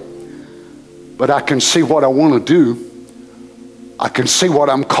exactly, but I can see what I want to do. I can see what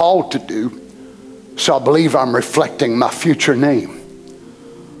I'm called to do. So I believe I'm reflecting my future name.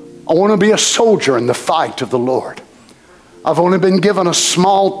 I want to be a soldier in the fight of the Lord. I've only been given a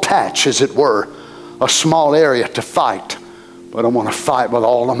small patch, as it were, a small area to fight, but I want to fight with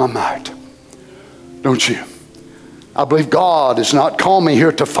all of my might. Don't you? I believe God has not called me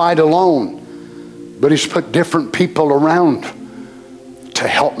here to fight alone, but He's put different people around to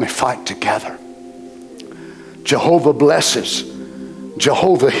help me fight together. Jehovah blesses.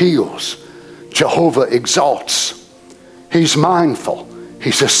 Jehovah heals. Jehovah exalts. He's mindful.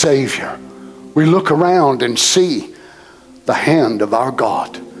 He's a Savior. We look around and see the hand of our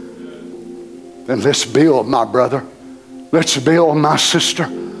God. Then let's build, my brother. Let's build, my sister,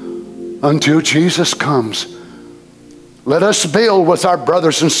 until Jesus comes. Let us build with our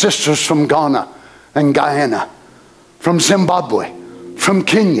brothers and sisters from Ghana and Guyana, from Zimbabwe, from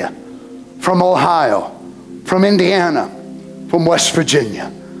Kenya, from Ohio, from Indiana, from West Virginia,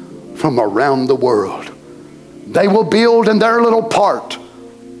 from around the world. They will build in their little part.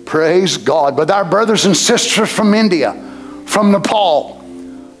 Praise God. With our brothers and sisters from India, from Nepal,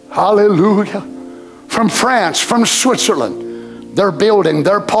 hallelujah, from France, from Switzerland, they're building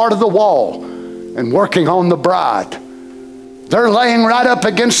their part of the wall and working on the bride. They're laying right up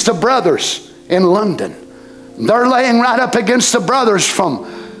against the brothers in London. They're laying right up against the brothers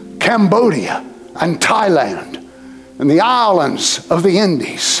from Cambodia and Thailand and the islands of the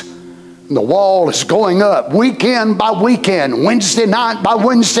Indies. And the wall is going up weekend by weekend, Wednesday night by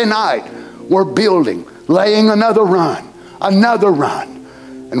Wednesday night. We're building, laying another run.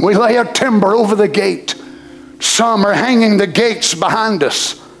 And we lay a timber over the gate. Some are hanging the gates behind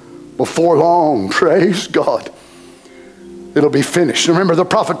us. Before long, praise God, it'll be finished. Remember the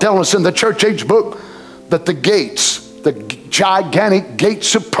prophet telling us in the church age book that the gates, the gigantic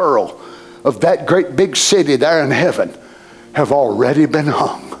gates of pearl of that great big city there in heaven have already been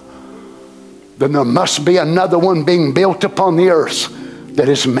hung. Then there must be another one being built upon the earth that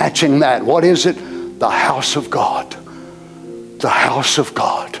is matching that. What is it? The house of God. The house of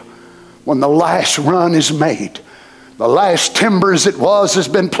God. When the last run is made, the last timber as it was has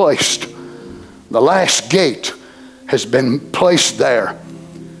been placed. The last gate has been placed there.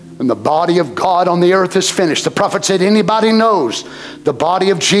 And the body of God on the earth is finished. The prophet said anybody knows the body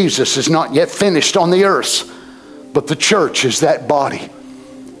of Jesus is not yet finished on the earth. But the church is that body.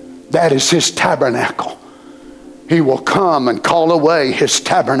 That is His tabernacle. He will come and call away His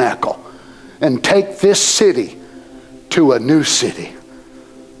tabernacle and take this city to a new city.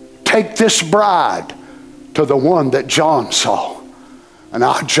 Take this bride to the one that John saw. And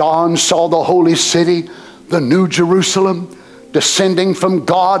John saw the holy city, the New Jerusalem, descending from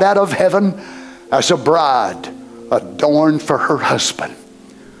God out of heaven as a bride adorned for her husband.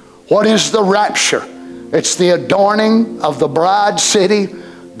 What is the rapture? It's the adorning of the bride city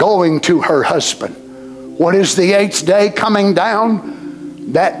going to her husband. What is the 8th day coming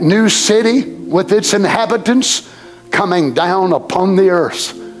down? That new city with its inhabitants coming down upon the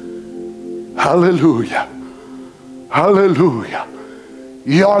earth. Hallelujah. Hallelujah.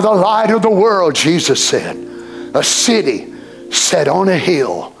 You are the light of the world, Jesus said. A city set on a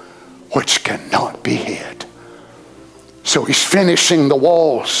hill which cannot be hid. So he's finishing the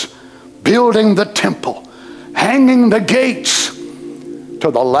walls, building the temple, hanging the gates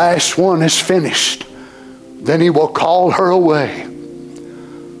till the last one is finished. Then he will call her away.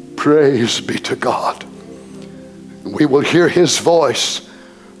 Praise be to God. We will hear his voice.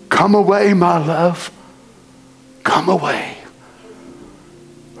 Come away, my love. Come away.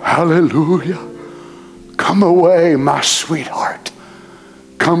 Hallelujah. Come away, my sweetheart.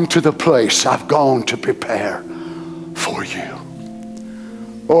 Come to the place I've gone to prepare for you.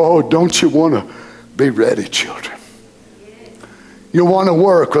 Oh, don't you want to be ready, children? You want to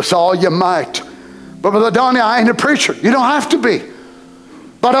work with all your might. But Brother Donnie, I ain't a preacher. You don't have to be.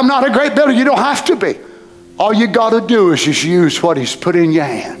 But I'm not a great builder. You don't have to be. All you got to do is just use what he's put in your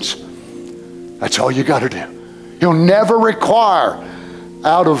hands. That's all you got to do. He'll never require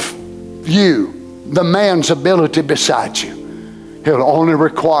out of you the man's ability beside you. He'll only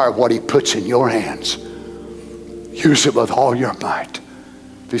require what he puts in your hands. Use it with all your might.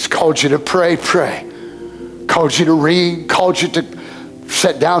 If he's called you to pray, pray. Called you to read, called you to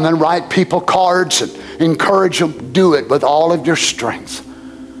sit down and write people cards and encourage them, do it with all of your strength,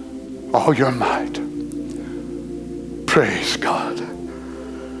 all your might. Praise God.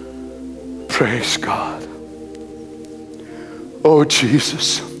 Praise God. Oh,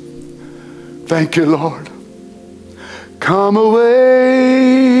 Jesus. Thank you, Lord. Come away,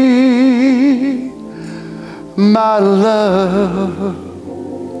 my love.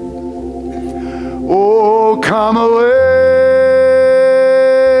 Oh, come away,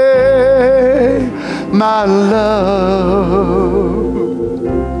 my love.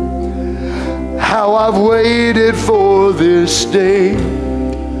 How I've waited for this day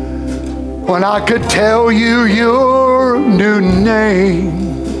when I could tell you your new name.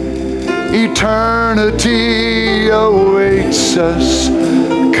 Eternity awaits us.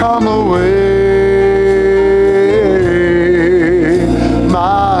 Come away,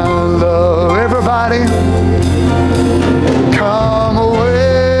 my love. Everybody, come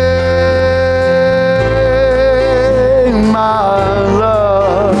away, my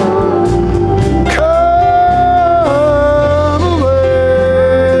love. Come away,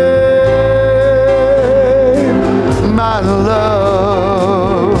 my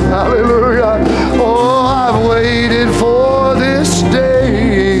love. Hallelujah. Oh, I've waited for this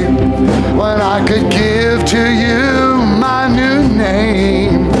day when I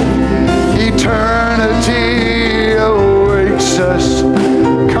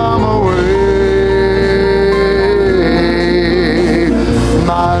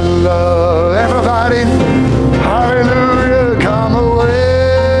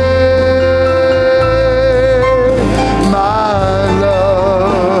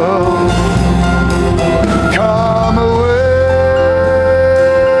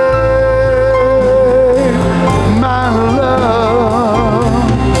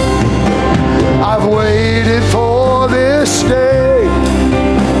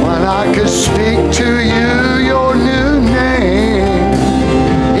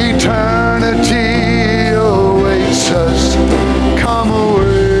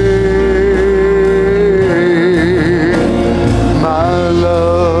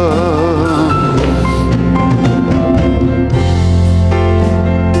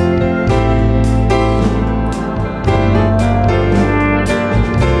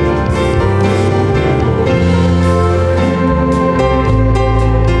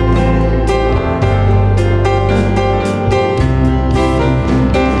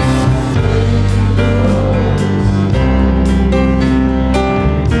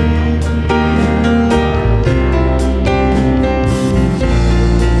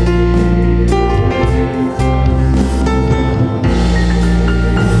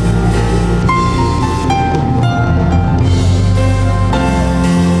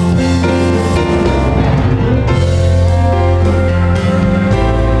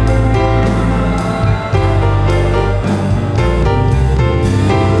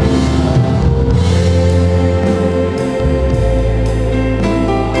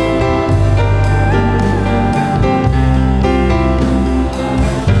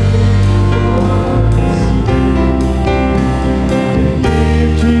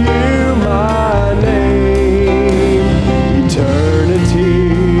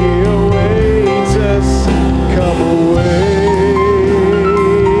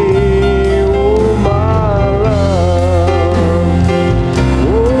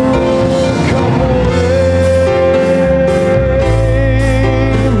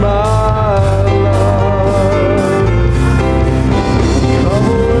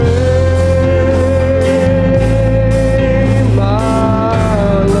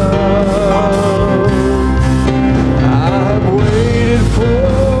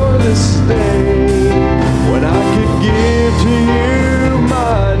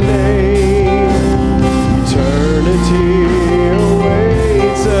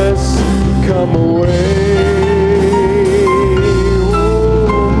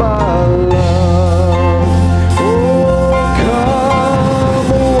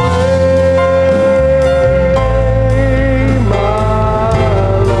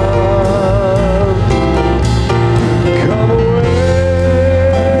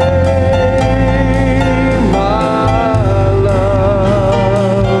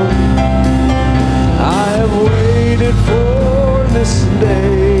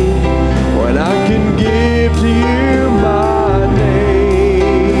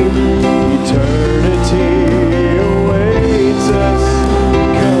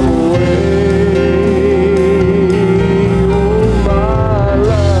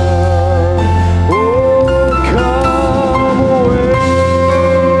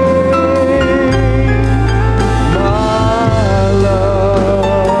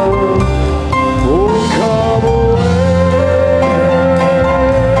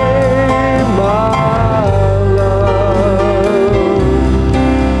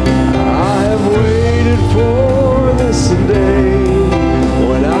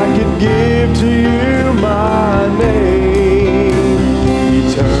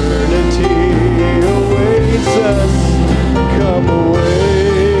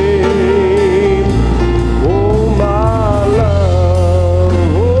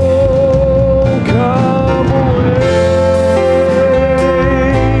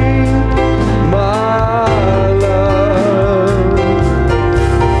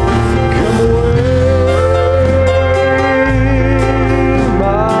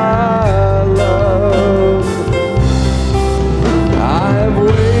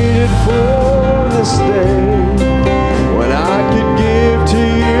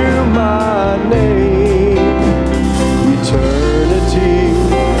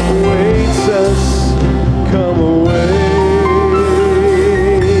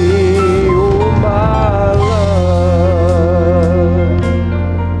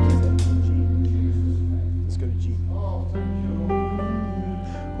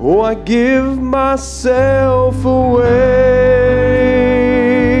give myself away.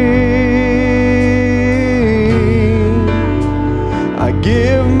 I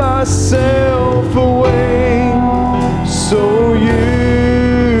give myself away so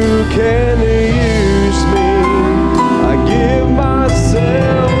you can use me. I give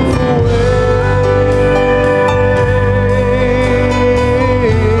myself away.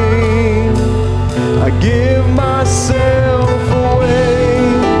 I give myself away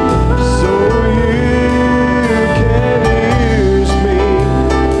so you can use me.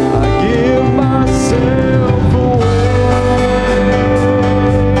 I give myself away.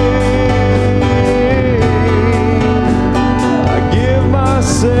 I give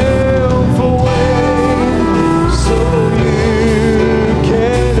myself away so you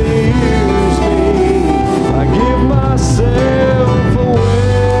can use me. I give myself away.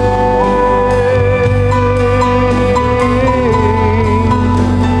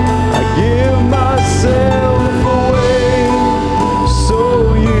 I give myself away so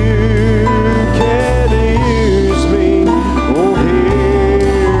you can use me. Oh,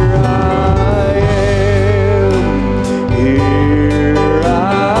 here I am, here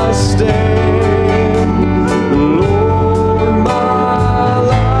I stand. Lord, my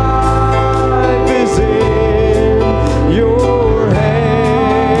life is in your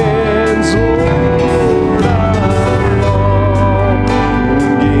hands. Lord, I'm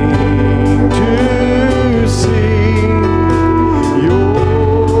longing to see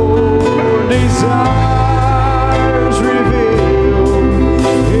your desires revealed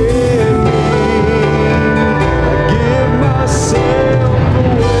in me. I give myself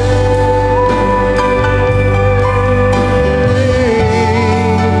away.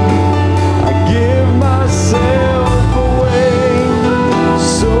 I give myself away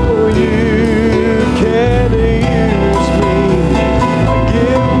so you can use me. I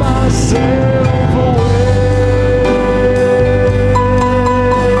give myself away.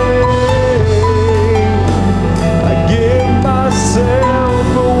 I give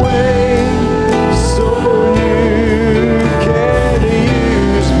myself away so you can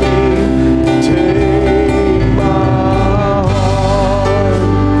use me. Take my heart,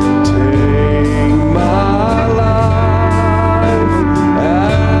 take my life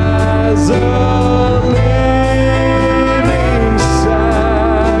as a living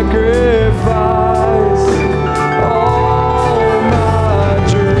sacrifice. All my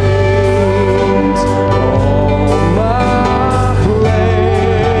dreams, all my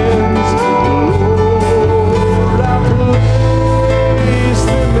plans, Lord, I place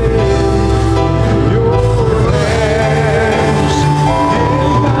them in your hands.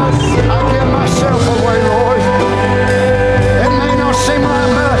 I give myself away, Lord. It may not seem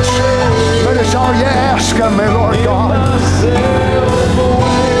like much, but it's all you ask of me, Lord God. Myself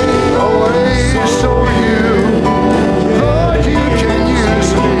Away so you, Lord, you can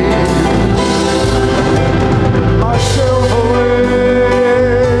use me. Myself away,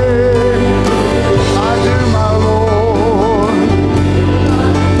 I do, my Lord.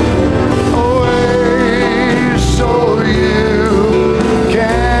 Away so you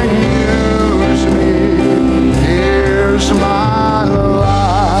can use me. Here's my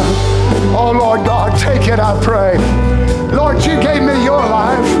life. Oh Lord God, take it, I pray. Lord, you gave me your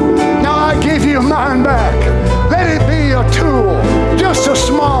life. Now I give you mine back. Let it be a tool, just a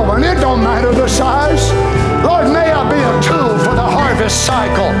small one. It don't matter the size. Lord, may I be a tool for the harvest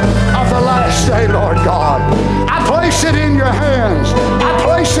cycle of the last day, Lord God. I place it in your hands. I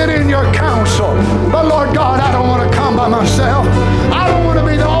place it in your counsel. But Lord God, I don't want to come by myself. I don't want to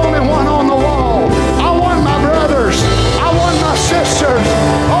be the only one on the wall. I want my brothers. I want my sisters.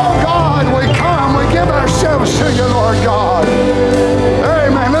 Oh God, we come. We give ourselves to you, Lord God.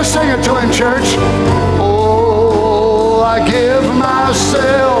 Amen. Let's sing it to him, church. Oh, I give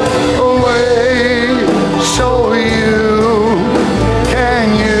myself away so you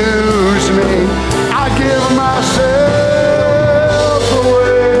can use me. I give myself away.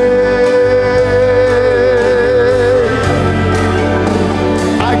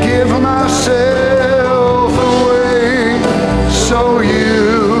 I give myself away so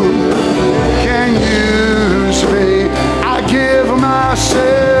you can use me. I give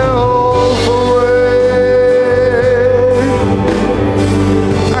myself away.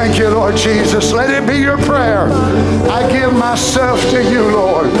 Thank you, Lord Jesus. Let it be your prayer. I give myself to you,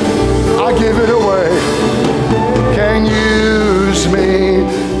 Lord. I give it away. Can use me.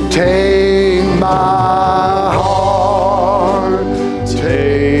 Take my heart.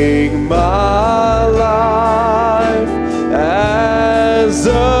 Take my life as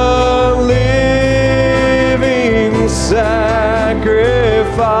a living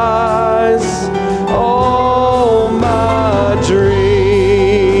sacrifice.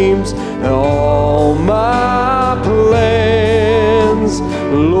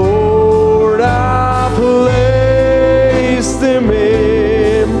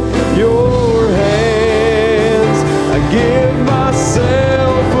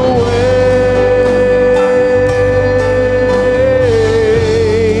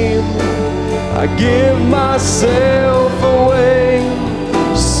 I give myself away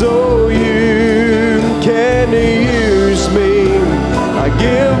so you can use me. I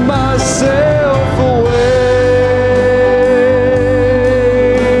give myself away.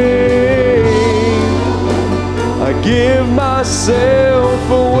 I give myself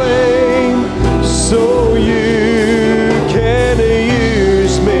away so you can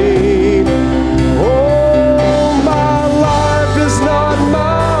use me. Oh, my life is not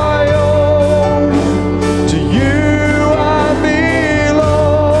my own. To you I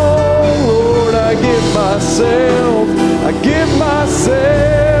belong. Lord, I give myself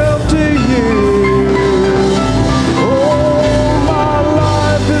to you. Oh, my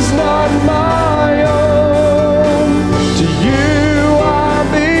life is not my own. To you I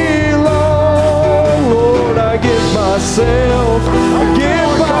belong. Lord, I give myself to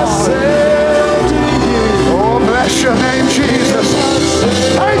you. Oh, bless your name, Jesus.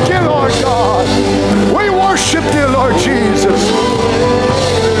 Thank you, Lord God. We worship you, Lord Jesus.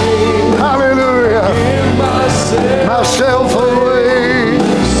 Hallelujah. Give Myself away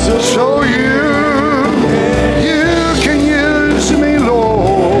so you can use me,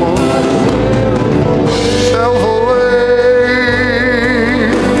 Lord. Self away.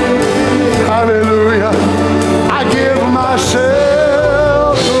 Hallelujah. I give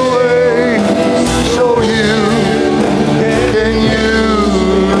myself away so you can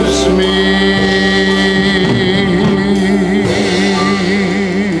use me.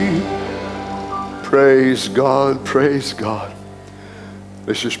 Praise God, praise God.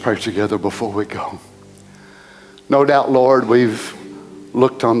 Let's just pray together before we go. No doubt, Lord, we've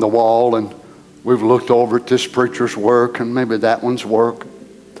looked on the wall and we've looked over at this preacher's work and maybe that one's work,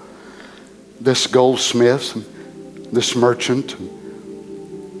 this goldsmith, and this merchant,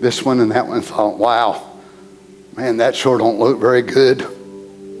 and this one and that one, thought, wow, man, that sure don't look very good.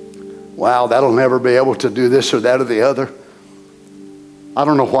 Wow, that'll never be able to do this or that or the other. I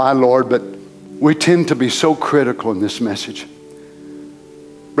don't know why, Lord, but we tend to be so critical in this message.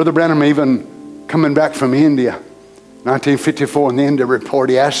 Brother Branham, even coming back from India, 1954 in the India report,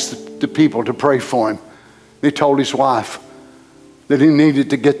 he asked the people to pray for him. He told his wife that he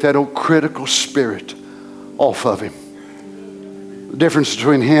needed to get that old critical spirit off of him. The difference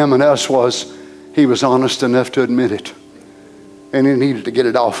between him and us was he was honest enough to admit it. And he needed to get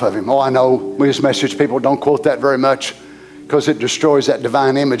it off of him. Oh, I know we as message people don't quote that very much because it destroys that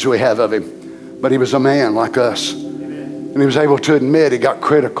divine image we have of him. But he was a man like us. And he was able to admit he got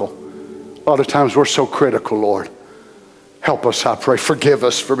critical. A lot of times we're so critical, Lord. Help us, I pray. Forgive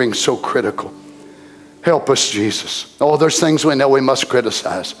us for being so critical. Help us, Jesus. Oh, there's things we know we must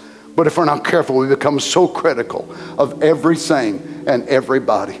criticize. But if we're not careful, we become so critical of everything and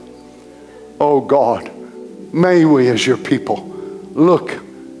everybody. Oh, God, may we as your people look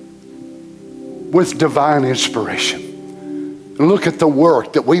with divine inspiration. Look at the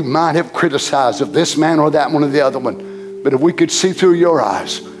work that we might have criticized of this man or that one or the other one. But if we could see through your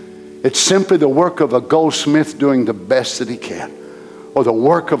eyes, it's simply the work of a goldsmith doing the best that he can. Or the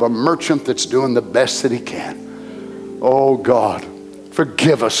work of a merchant that's doing the best that he can. Oh God,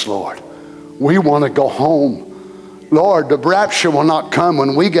 forgive us, Lord. We want to go home. Lord, the rapture will not come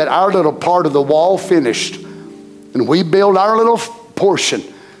when we get our little part of the wall finished. And we build our little portion.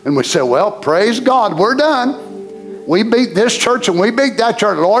 And we say, well, praise God, we're done. We beat this church and we beat that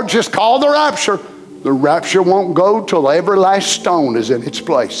church. Lord, just call the rapture. The rapture won't go till every last stone is in its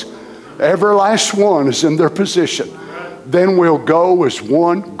place. Every last one is in their position. Then we'll go as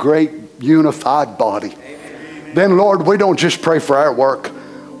one great unified body. Then, Lord, we don't just pray for our work.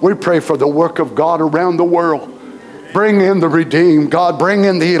 We pray for the work of God around the world. Bring in the redeemed, God. Bring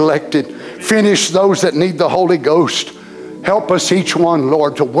in the elected. Finish those that need the Holy Ghost. Help us each one,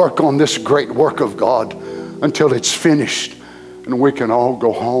 Lord, to work on this great work of God until it's finished and we can all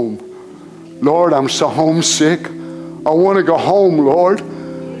go home. Lord, I'm so homesick. I want to go home, Lord.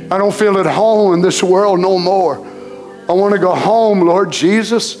 I don't feel at home in this world no more. I want to go home, Lord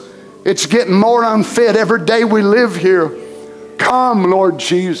Jesus. It's getting more unfit every day we live here. Come, Lord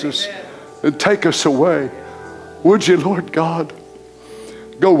Jesus, and take us away. Would you, Lord God?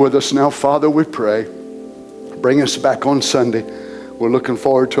 Go with us now, Father, we pray. Bring us back on Sunday. We're looking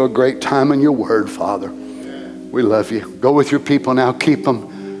forward to a great time in your word, Father. We love you. Go with your people now. Keep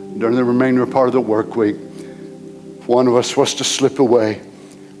them during the remainder part of the work week. If one of us was to slip away,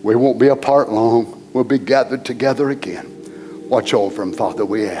 we won't be apart long. We'll be gathered together again. Watch over them, Father,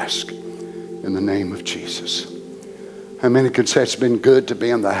 we ask. In the name of Jesus. How many could say it's been good to be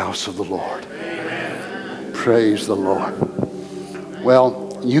in the house of the Lord? Amen. Praise the Lord.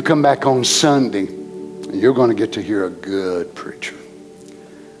 Well, you come back on Sunday, and you're going to get to hear a good preacher.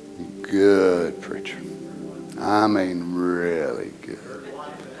 Good I mean, really good.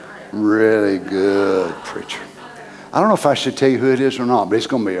 Really good preacher. I don't know if I should tell you who it is or not, but he's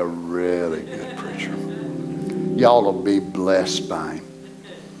going to be a really good preacher. Y'all will be blessed by him.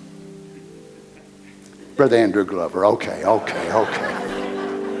 Brother Andrew Glover. Okay.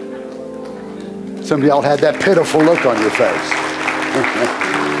 Some of y'all had that pitiful look on your face.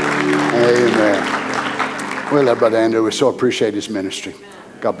 Amen. We love Brother Andrew. We so appreciate his ministry.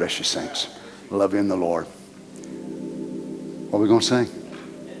 God bless you, saints. Love you in the Lord. What are we going to sing?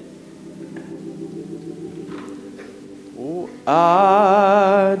 Oh,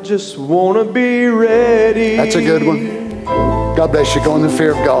 I just want to be ready. That's a good one. God bless you. Go in the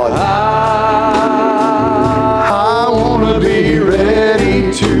fear of God. I want to be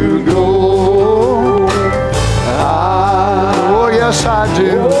ready to go. Oh, yes, I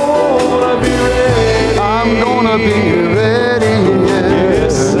do. Wanna be ready. I'm going to be ready.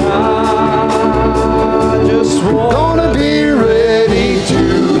 Yes, I just want Gonna be ready to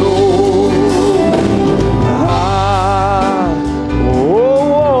go. I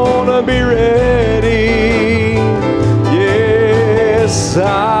wanna be ready. Yes,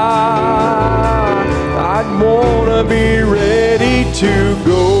 I'd wanna be ready to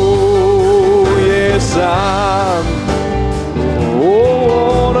go. Yes, I